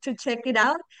to check it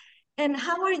out? And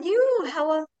how are you?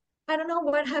 I don't know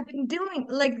what have been doing,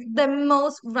 like the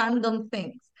most random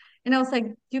things. And I was like,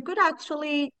 you could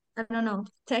actually, I don't know,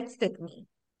 texted me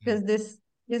because this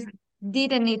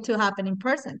didn't need to happen in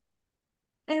person.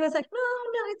 And he was like, no,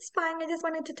 no, it's fine. I just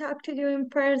wanted to talk to you in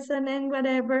person and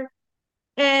whatever.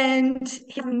 And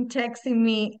he's been texting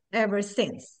me ever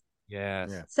since. Yes.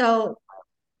 Yeah. So,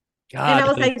 and God, I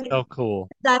was that is like, so cool.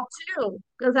 that too,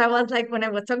 because I was like, when I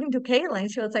was talking to Kayla,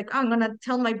 and she was like, I'm gonna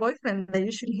tell my boyfriend that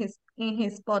you should in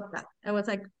his podcast. I was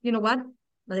like, you know what?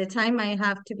 By the time I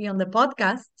have to be on the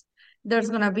podcast, there's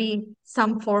gonna be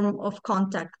some form of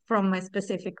contact from a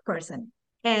specific person,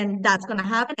 and that's gonna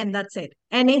happen, and that's it.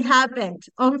 And it happened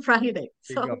on Friday. There you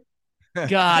So go.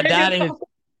 God, there you go.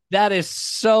 that is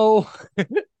so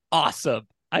awesome.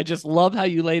 I just love how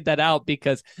you laid that out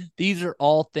because these are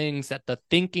all things that the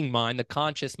thinking mind, the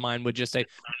conscious mind would just say,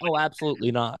 oh,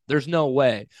 absolutely not. There's no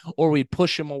way. Or we'd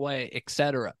push him away,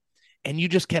 etc. And you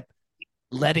just kept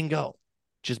letting go,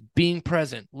 just being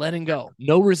present, letting go,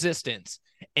 no resistance.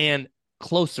 And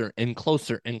closer and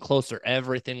closer and closer,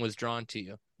 everything was drawn to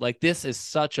you. Like, this is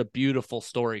such a beautiful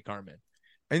story, Carmen.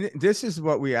 And this is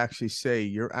what we actually say.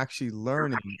 You're actually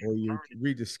learning or you're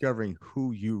rediscovering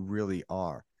who you really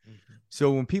are. Mm-hmm.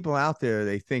 So when people out there,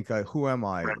 they think, who am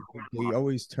I? They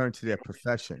always turn to their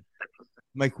profession.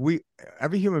 Like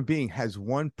every human being has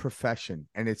one profession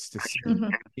and it's the same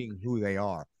Mhm. being who they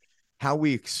are. How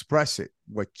we express it,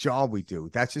 what job we do,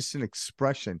 that's just an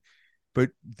expression. But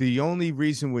the only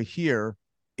reason we're here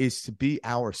is to be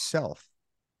ourself.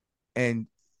 And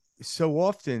so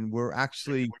often we're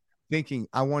actually thinking,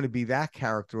 I want to be that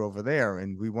character over there.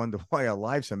 And we wonder why our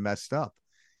lives are messed up.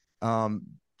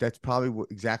 That's probably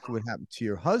exactly what happened to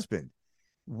your husband.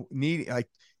 Need like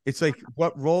it's like,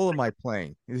 what role am I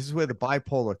playing? This is where the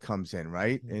bipolar comes in,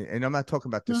 right? And I'm not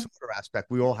talking about the disorder aspect.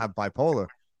 We all have bipolar.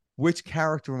 Which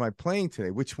character am I playing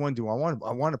today? Which one do I want?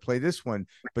 I want to play this one,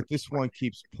 but this one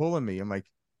keeps pulling me. I'm like,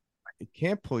 it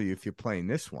can't pull you if you're playing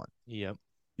this one. Yep.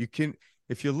 You can,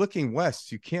 if you're looking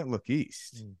west, you can't look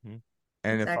east. Mm-hmm.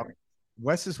 And Exactly. if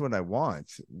west is what I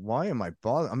want, why am I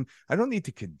bothered? I don't need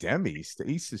to condemn east. The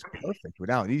east is perfect.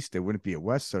 Without east, there wouldn't be a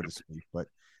west, so to speak. But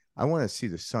I want to see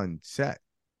the sun set,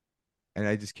 and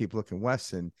I just keep looking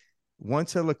west. And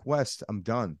once I look west, I'm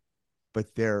done.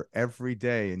 But there every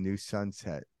day a new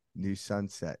sunset, new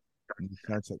sunset, new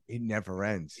sunset. It never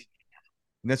ends.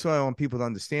 And that's what I want people to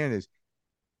understand is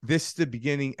this is the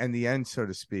beginning and the end, so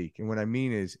to speak. And what I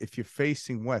mean is, if you're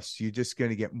facing west, you're just going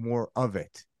to get more of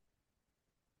it.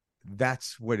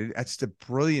 That's the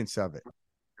brilliance of it.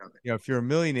 You know, if you're a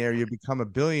millionaire, you become a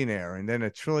billionaire and then a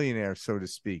trillionaire, so to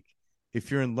speak.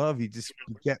 If you're in love, you just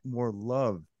get more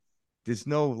love. There's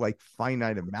no like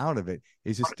finite amount of it.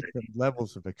 It's just different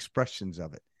levels of expressions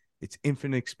of it. It's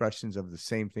infinite expressions of the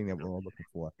same thing that we're all looking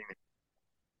for.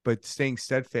 But staying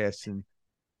steadfast and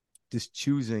just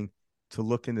choosing to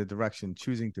look in the direction,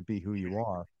 choosing to be who you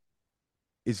are,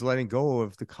 is letting go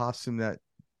of the costume that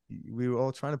we were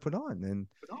all trying to put on. And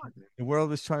the world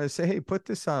was trying to say, hey, put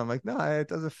this on. I'm like, no, it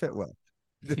doesn't fit well.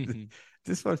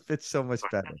 This one fits so much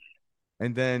better.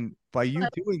 And then by you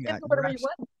doing that,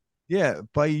 yeah,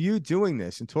 by you doing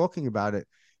this and talking about it,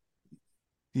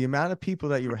 the amount of people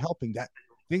that you were helping, that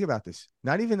think about this,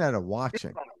 not even that are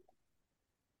watching,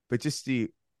 but just the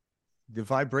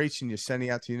vibration you're sending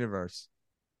out to the universe,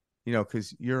 you know,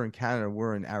 because you're in Canada,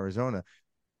 we're in Arizona,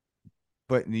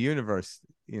 but in the universe,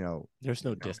 you know, there's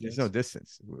no distance. There's no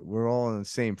distance. We're all on the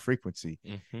same frequency.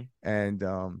 And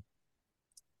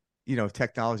you know,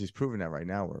 technology is proving that right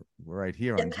now. We're right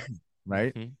here on Zoom,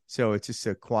 right? So it's just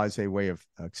a quasi way of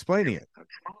explaining it.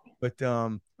 But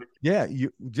yeah,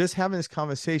 you just having this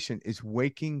conversation is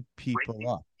waking people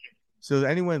up. So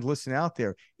anyone listening out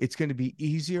there, it's going to be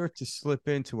easier to slip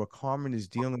into what Carmen is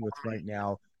dealing with right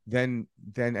now than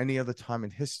any other time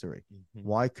in history.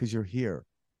 Why? Because you're here.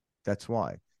 That's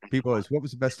why. People always, what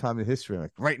was the best time in history? I'm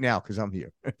like, right now, because I'm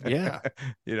here. Yeah.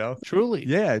 You know? Truly.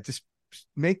 Yeah, just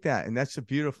make that. And that's a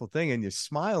beautiful thing. And your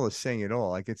smile is saying it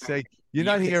all. I could say, you're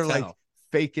not here like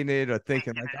faking it or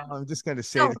thinking like, oh, I'm just going to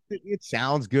say it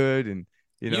sounds good. And,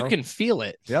 you know, you can feel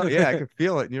it. Yeah, I can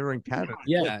feel it. And you're in Canada.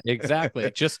 Yeah,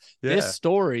 exactly. Just this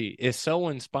story is so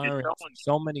inspiring for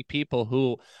so many people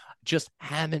who just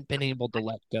haven't been able to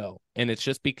let go. And it's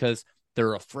just because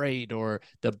they're afraid, or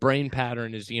the brain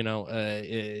pattern is, you know,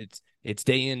 it's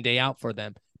day in, day out for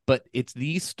them. But it's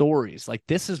these stories, like,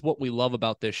 this is what we love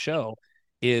about this show,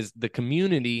 is the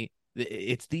community.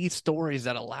 It's these stories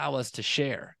that allow us to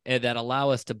share and that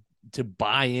allow us to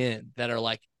buy in, that are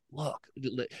like, look,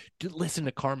 listen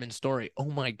to Carmen's story. Oh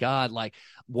my God. Like,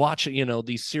 watch, you know,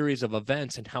 these series of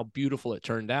events and how beautiful it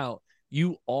turned out.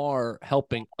 You are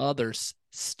helping others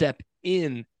step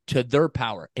in to their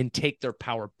power and take their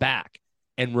power back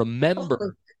and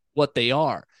remember what they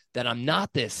are, that I'm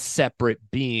not this separate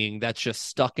being that's just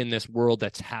stuck in this world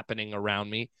that's happening around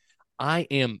me. I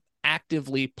am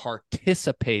actively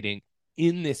participating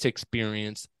in this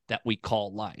experience that we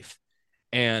call life.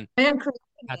 And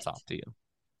hats off to you.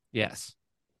 Yes.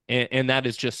 And that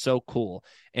is just so cool.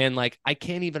 And like, I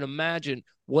can't even imagine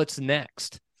what's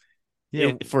next.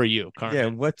 Yeah, for you,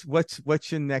 Carmen. Yeah,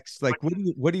 what's your next, like,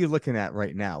 what are you looking at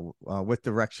right now? What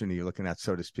direction are you looking at,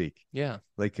 so to speak? Yeah.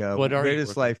 Like, where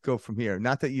does life go from here?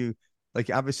 Not that you, like,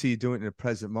 obviously you do it in the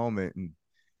present moment, and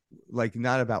like,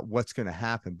 not about what's going to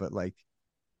happen, but like,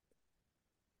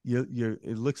 you're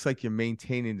it looks like you're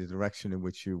maintaining the direction in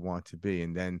which you want to be,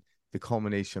 and then the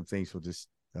culmination of things will just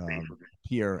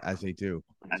appear as they do.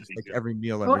 Just like every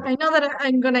meal. I know that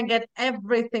I'm gonna get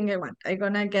everything I want. I'm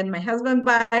gonna get my husband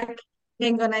back.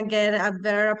 I'm gonna get a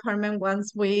better apartment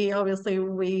once because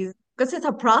it's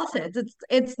a process.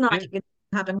 It's not like it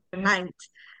happen overnight.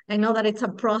 I know that it's a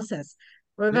process.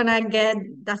 We're gonna get,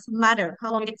 doesn't matter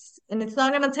how long it's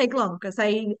not gonna take long, because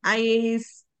I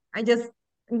just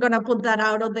I'm gonna put that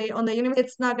out on the universe.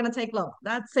 It's not gonna take long.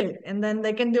 That's it. And then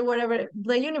they can do whatever,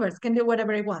 the universe can do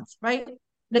whatever it wants, right?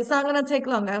 It's not gonna take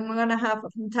long. I'm gonna have a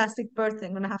fantastic birthday.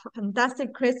 I'm gonna have a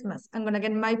fantastic Christmas. I'm gonna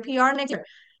get my PR next year.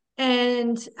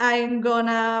 And I'm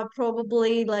gonna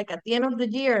probably, like, at the end of the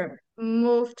year,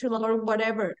 move to or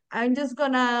whatever. I'm just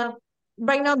gonna,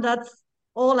 right now, that's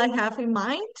all I have in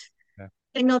mind. Yeah.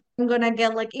 I know I'm gonna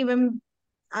get like even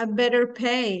a better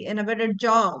pay and a better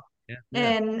job. Yeah.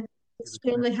 And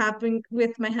extremely happy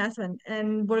with my husband.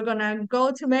 And we're gonna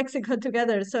go to Mexico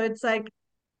together. So it's like,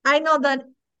 I know that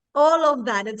all of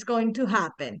that is going to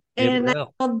happen. And I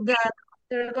know that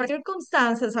there are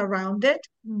circumstances around it,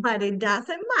 but it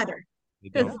doesn't matter,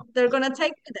 because they're going to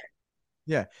take me there.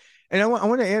 Yeah. And I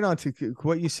want to add on to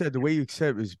what you said. The way you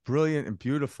said it was brilliant and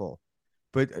beautiful.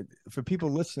 But for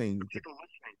people listening,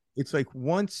 it's like,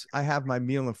 once I have my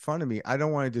meal in front of me, I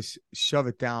don't want to just shove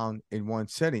it down in one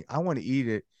setting. I want to eat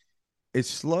it as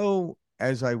slow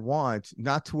as I want,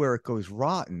 not to where it goes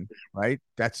rotten, right?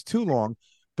 That's too long.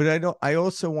 But I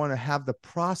also want to have the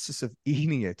process of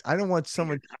eating it. I don't want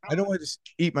to just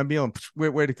eat my meal and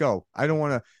where to go. I don't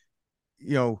want to,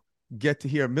 you know, get to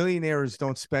hear millionaires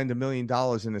don't spend $1 million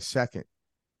in a second.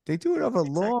 They do it over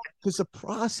long, because the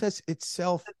process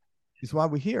itself is why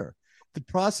we're here. The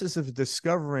process of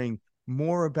discovering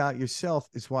more about yourself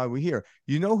is why we're here.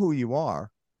 You know who you are,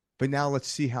 but now let's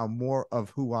see how more of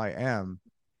who I am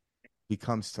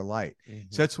becomes to light.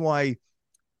 So that's why,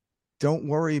 don't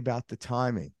worry about the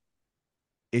timing.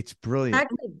 It's brilliant.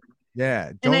 Exactly.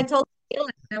 Yeah. And I told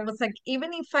feeling. I was like,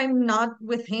 even if I'm not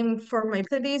with him for my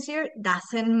birthday this year,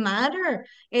 doesn't matter.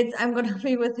 I'm gonna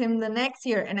be with him the next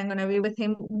year, and I'm gonna be with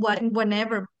him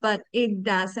whenever. But it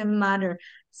doesn't matter.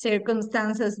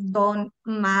 Circumstances don't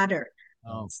matter.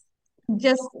 Oh,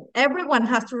 Just everyone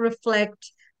has to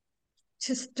reflect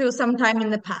to some time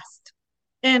in the past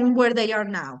and where they are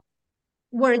now.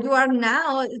 Where you are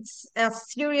now, it's a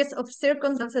series of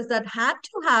circumstances that had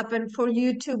to happen for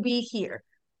you to be here.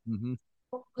 Mm-hmm.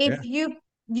 If Yeah.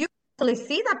 you actually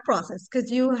see that process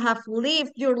because you have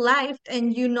lived your life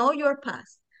and you know your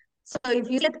past. So if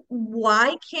you said,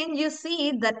 why can you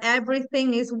see that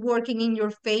everything is working in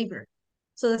your favor?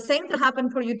 So the same that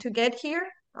happened for you to get here,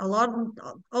 a lot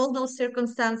all those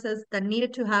circumstances that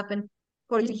needed to happen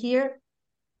for you here,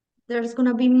 there's going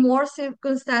to be more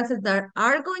circumstances that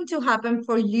are going to happen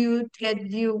for you to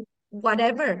get you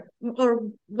whatever or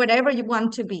whatever you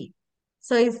want to be.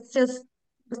 So it's just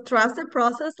trust the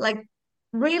process, like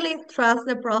really trust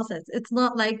the process. It's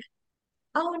not like,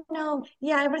 oh no,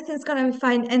 yeah, everything's going to be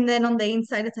fine. And then on the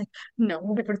inside, it's like,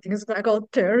 no, everything is going to go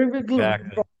terribly wrong.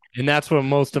 exactly. And that's what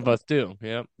most of us do.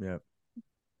 Yep. Yeah.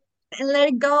 And let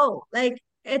it go. Like,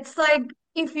 it's like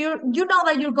if you know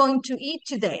that you're going to eat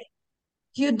today,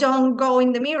 you don't go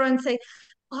in the mirror and say,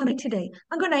 oh, I'm eat today.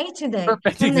 I'm gonna eat today.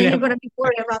 Perfect And then you're gonna example. be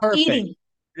worried about Perfect. eating.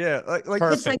 Yeah. Like It's like,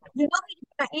 Perfect. you know that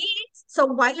you're gonna eat, so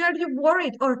why are you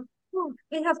worried? Or oh,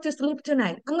 I have to sleep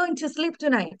tonight. I'm going to sleep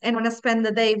tonight and I'm gonna spend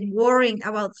the day worrying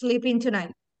about sleeping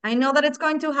tonight. I know that it's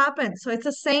going to happen. So it's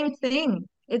the same thing.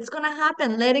 It's gonna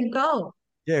happen. Let it go.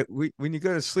 yeah, when you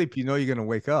go to sleep, you know you're gonna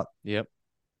wake up. Yep.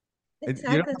 And you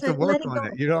don't Exactly. have It's to like work let it on it.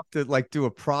 go. You don't have to like do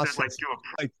a process.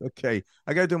 Like, okay,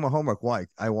 I gotta do my homework. Why?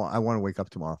 I want to wake up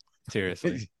tomorrow.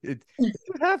 Seriously. It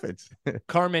happens.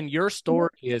 Carmen, your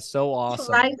story is so awesome.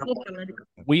 Try to let it go.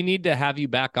 We need to have you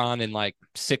back on in like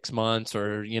 6 months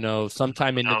or,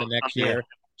 sometime into the next Yeah. year,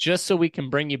 just so we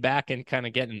can bring you back and kind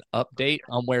of get an update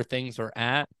on where things are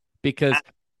at, because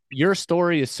your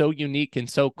story is so unique and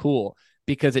so cool,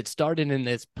 because it started in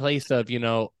this place of,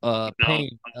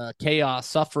 pain, chaos,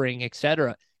 suffering,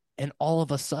 etc. And all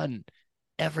of a sudden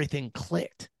everything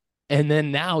clicked. And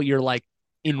then now you're like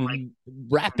in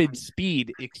rapid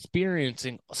speed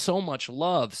experiencing so much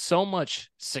love, so much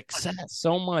success,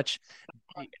 so much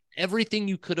everything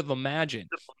you could have imagined,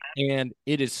 and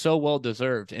it is so well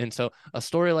deserved. And so a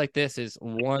story like this is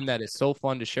one that is so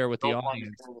fun to share with the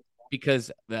audience,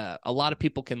 because a lot of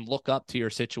people can look up to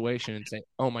your situation and say,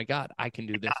 oh my God, I can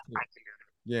do this too.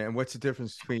 Yeah, and what's the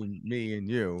difference between me and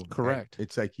you? Correct.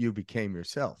 It's like you became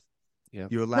yourself. Yeah.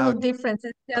 You No allowed. difference.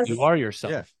 It's just You are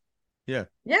yourself. Yeah.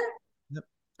 yeah. Yep.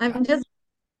 I'm just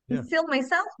Yeah. still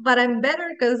myself, but I'm better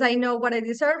because I know what I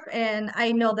deserve and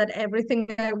I know that everything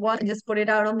I want, I just put it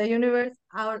out on the universe,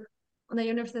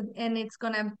 and it's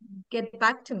gonna get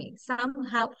back to me.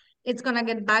 Somehow it's gonna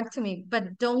get back to me.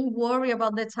 But don't worry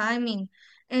about the timing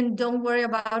and don't worry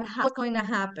about how it's going to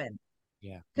happen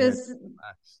Yeah. Yeah. because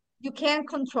you can't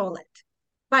control it.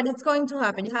 But it's going to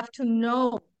happen. You have to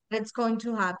know that it's going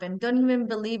to happen. Don't even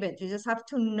believe it. You just have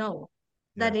to know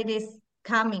Yeah. that it is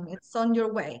coming. It's on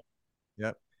your way.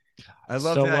 Yep. I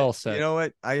love So that. well You said. know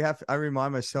what? I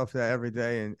remind myself that every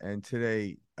day, and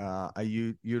today I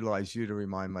utilize you to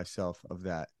remind myself of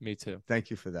that. Me too.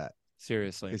 Thank you for that.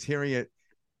 Seriously. Because hearing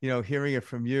it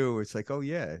from you, it's like, oh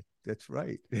yeah, that's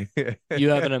right. You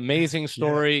have an amazing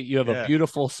story. You have a Yeah.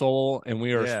 beautiful soul, and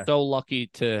we are Yeah. so lucky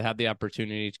to have the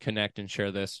opportunity to connect and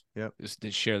share this. Yep.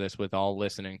 To share this with all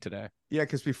listening today. Yeah,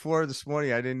 because before this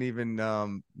morning, I didn't even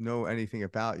know anything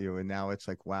about you, and now it's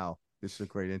like, wow, this is a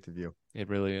great interview. It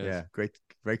really is. Yeah,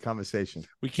 great conversation.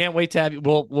 We can't wait to have you.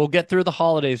 We'll get through the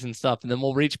holidays and stuff, and then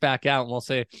we'll reach back out and we'll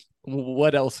say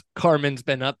what else Carmen's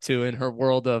been up to in her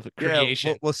world of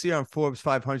creation. Yeah, we'll see you on Forbes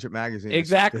 500 magazine.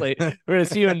 Exactly. We're gonna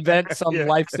see you invent some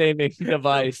life-saving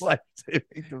device. Life-saving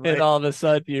device. And all of a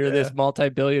sudden you're this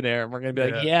multi-billionaire, and we're gonna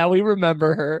be like, yeah, we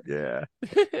remember her. Yeah.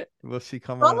 Will she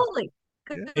come on? Probably.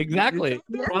 Exactly.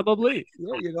 Yeah. Probably.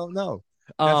 Yeah, you don't know.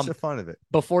 That's the fun of it.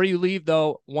 Before you leave,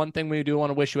 though, one thing we do want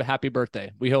to wish you a happy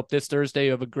birthday. We hope this Thursday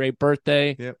you have a great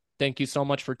birthday. Yep. Thank you so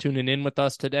much for tuning in with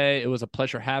us today. It was a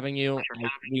pleasure having you.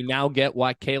 We now get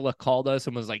why Kayla called us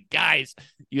and was like, guys,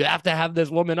 you have to have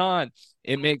this woman on.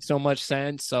 It makes so much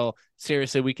sense. So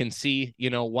seriously, we can see,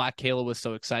 why Kayla was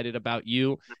so excited about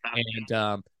you.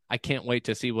 And I can't wait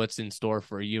to see what's in store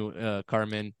for you,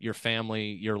 Carmen, your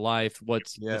family, your life,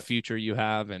 what's the future you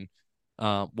have. And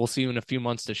we'll see you in a few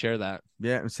months to share that.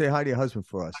 Yeah, and say hi to your husband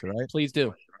for us, all right? Please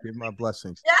do. Give him our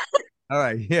blessings. Yeah. All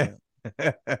right, yeah.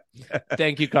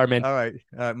 Thank you, Carmen. All right,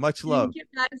 much love. Thank you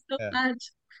guys so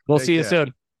much. We'll see you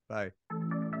soon. Bye.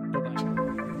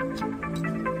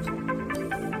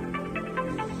 Bye-bye.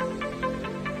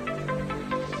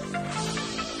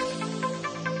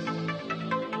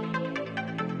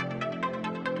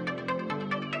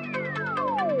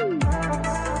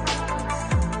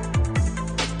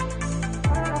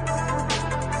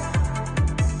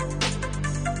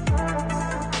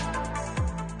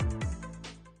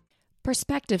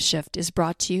 Perspective Shift is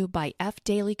brought to you by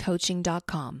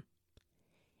fdailycoaching.com.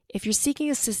 If you're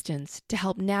seeking assistance to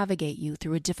help navigate you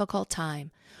through a difficult time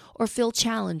or feel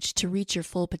challenged to reach your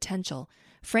full potential,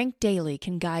 Frank Daly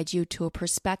can guide you to a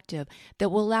perspective that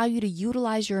will allow you to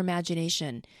utilize your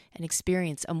imagination and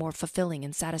experience a more fulfilling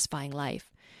and satisfying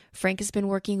life. Frank has been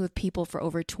working with people for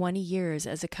over 20 years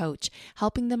as a coach,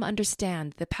 helping them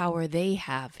understand the power they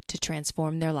have to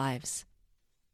transform their lives.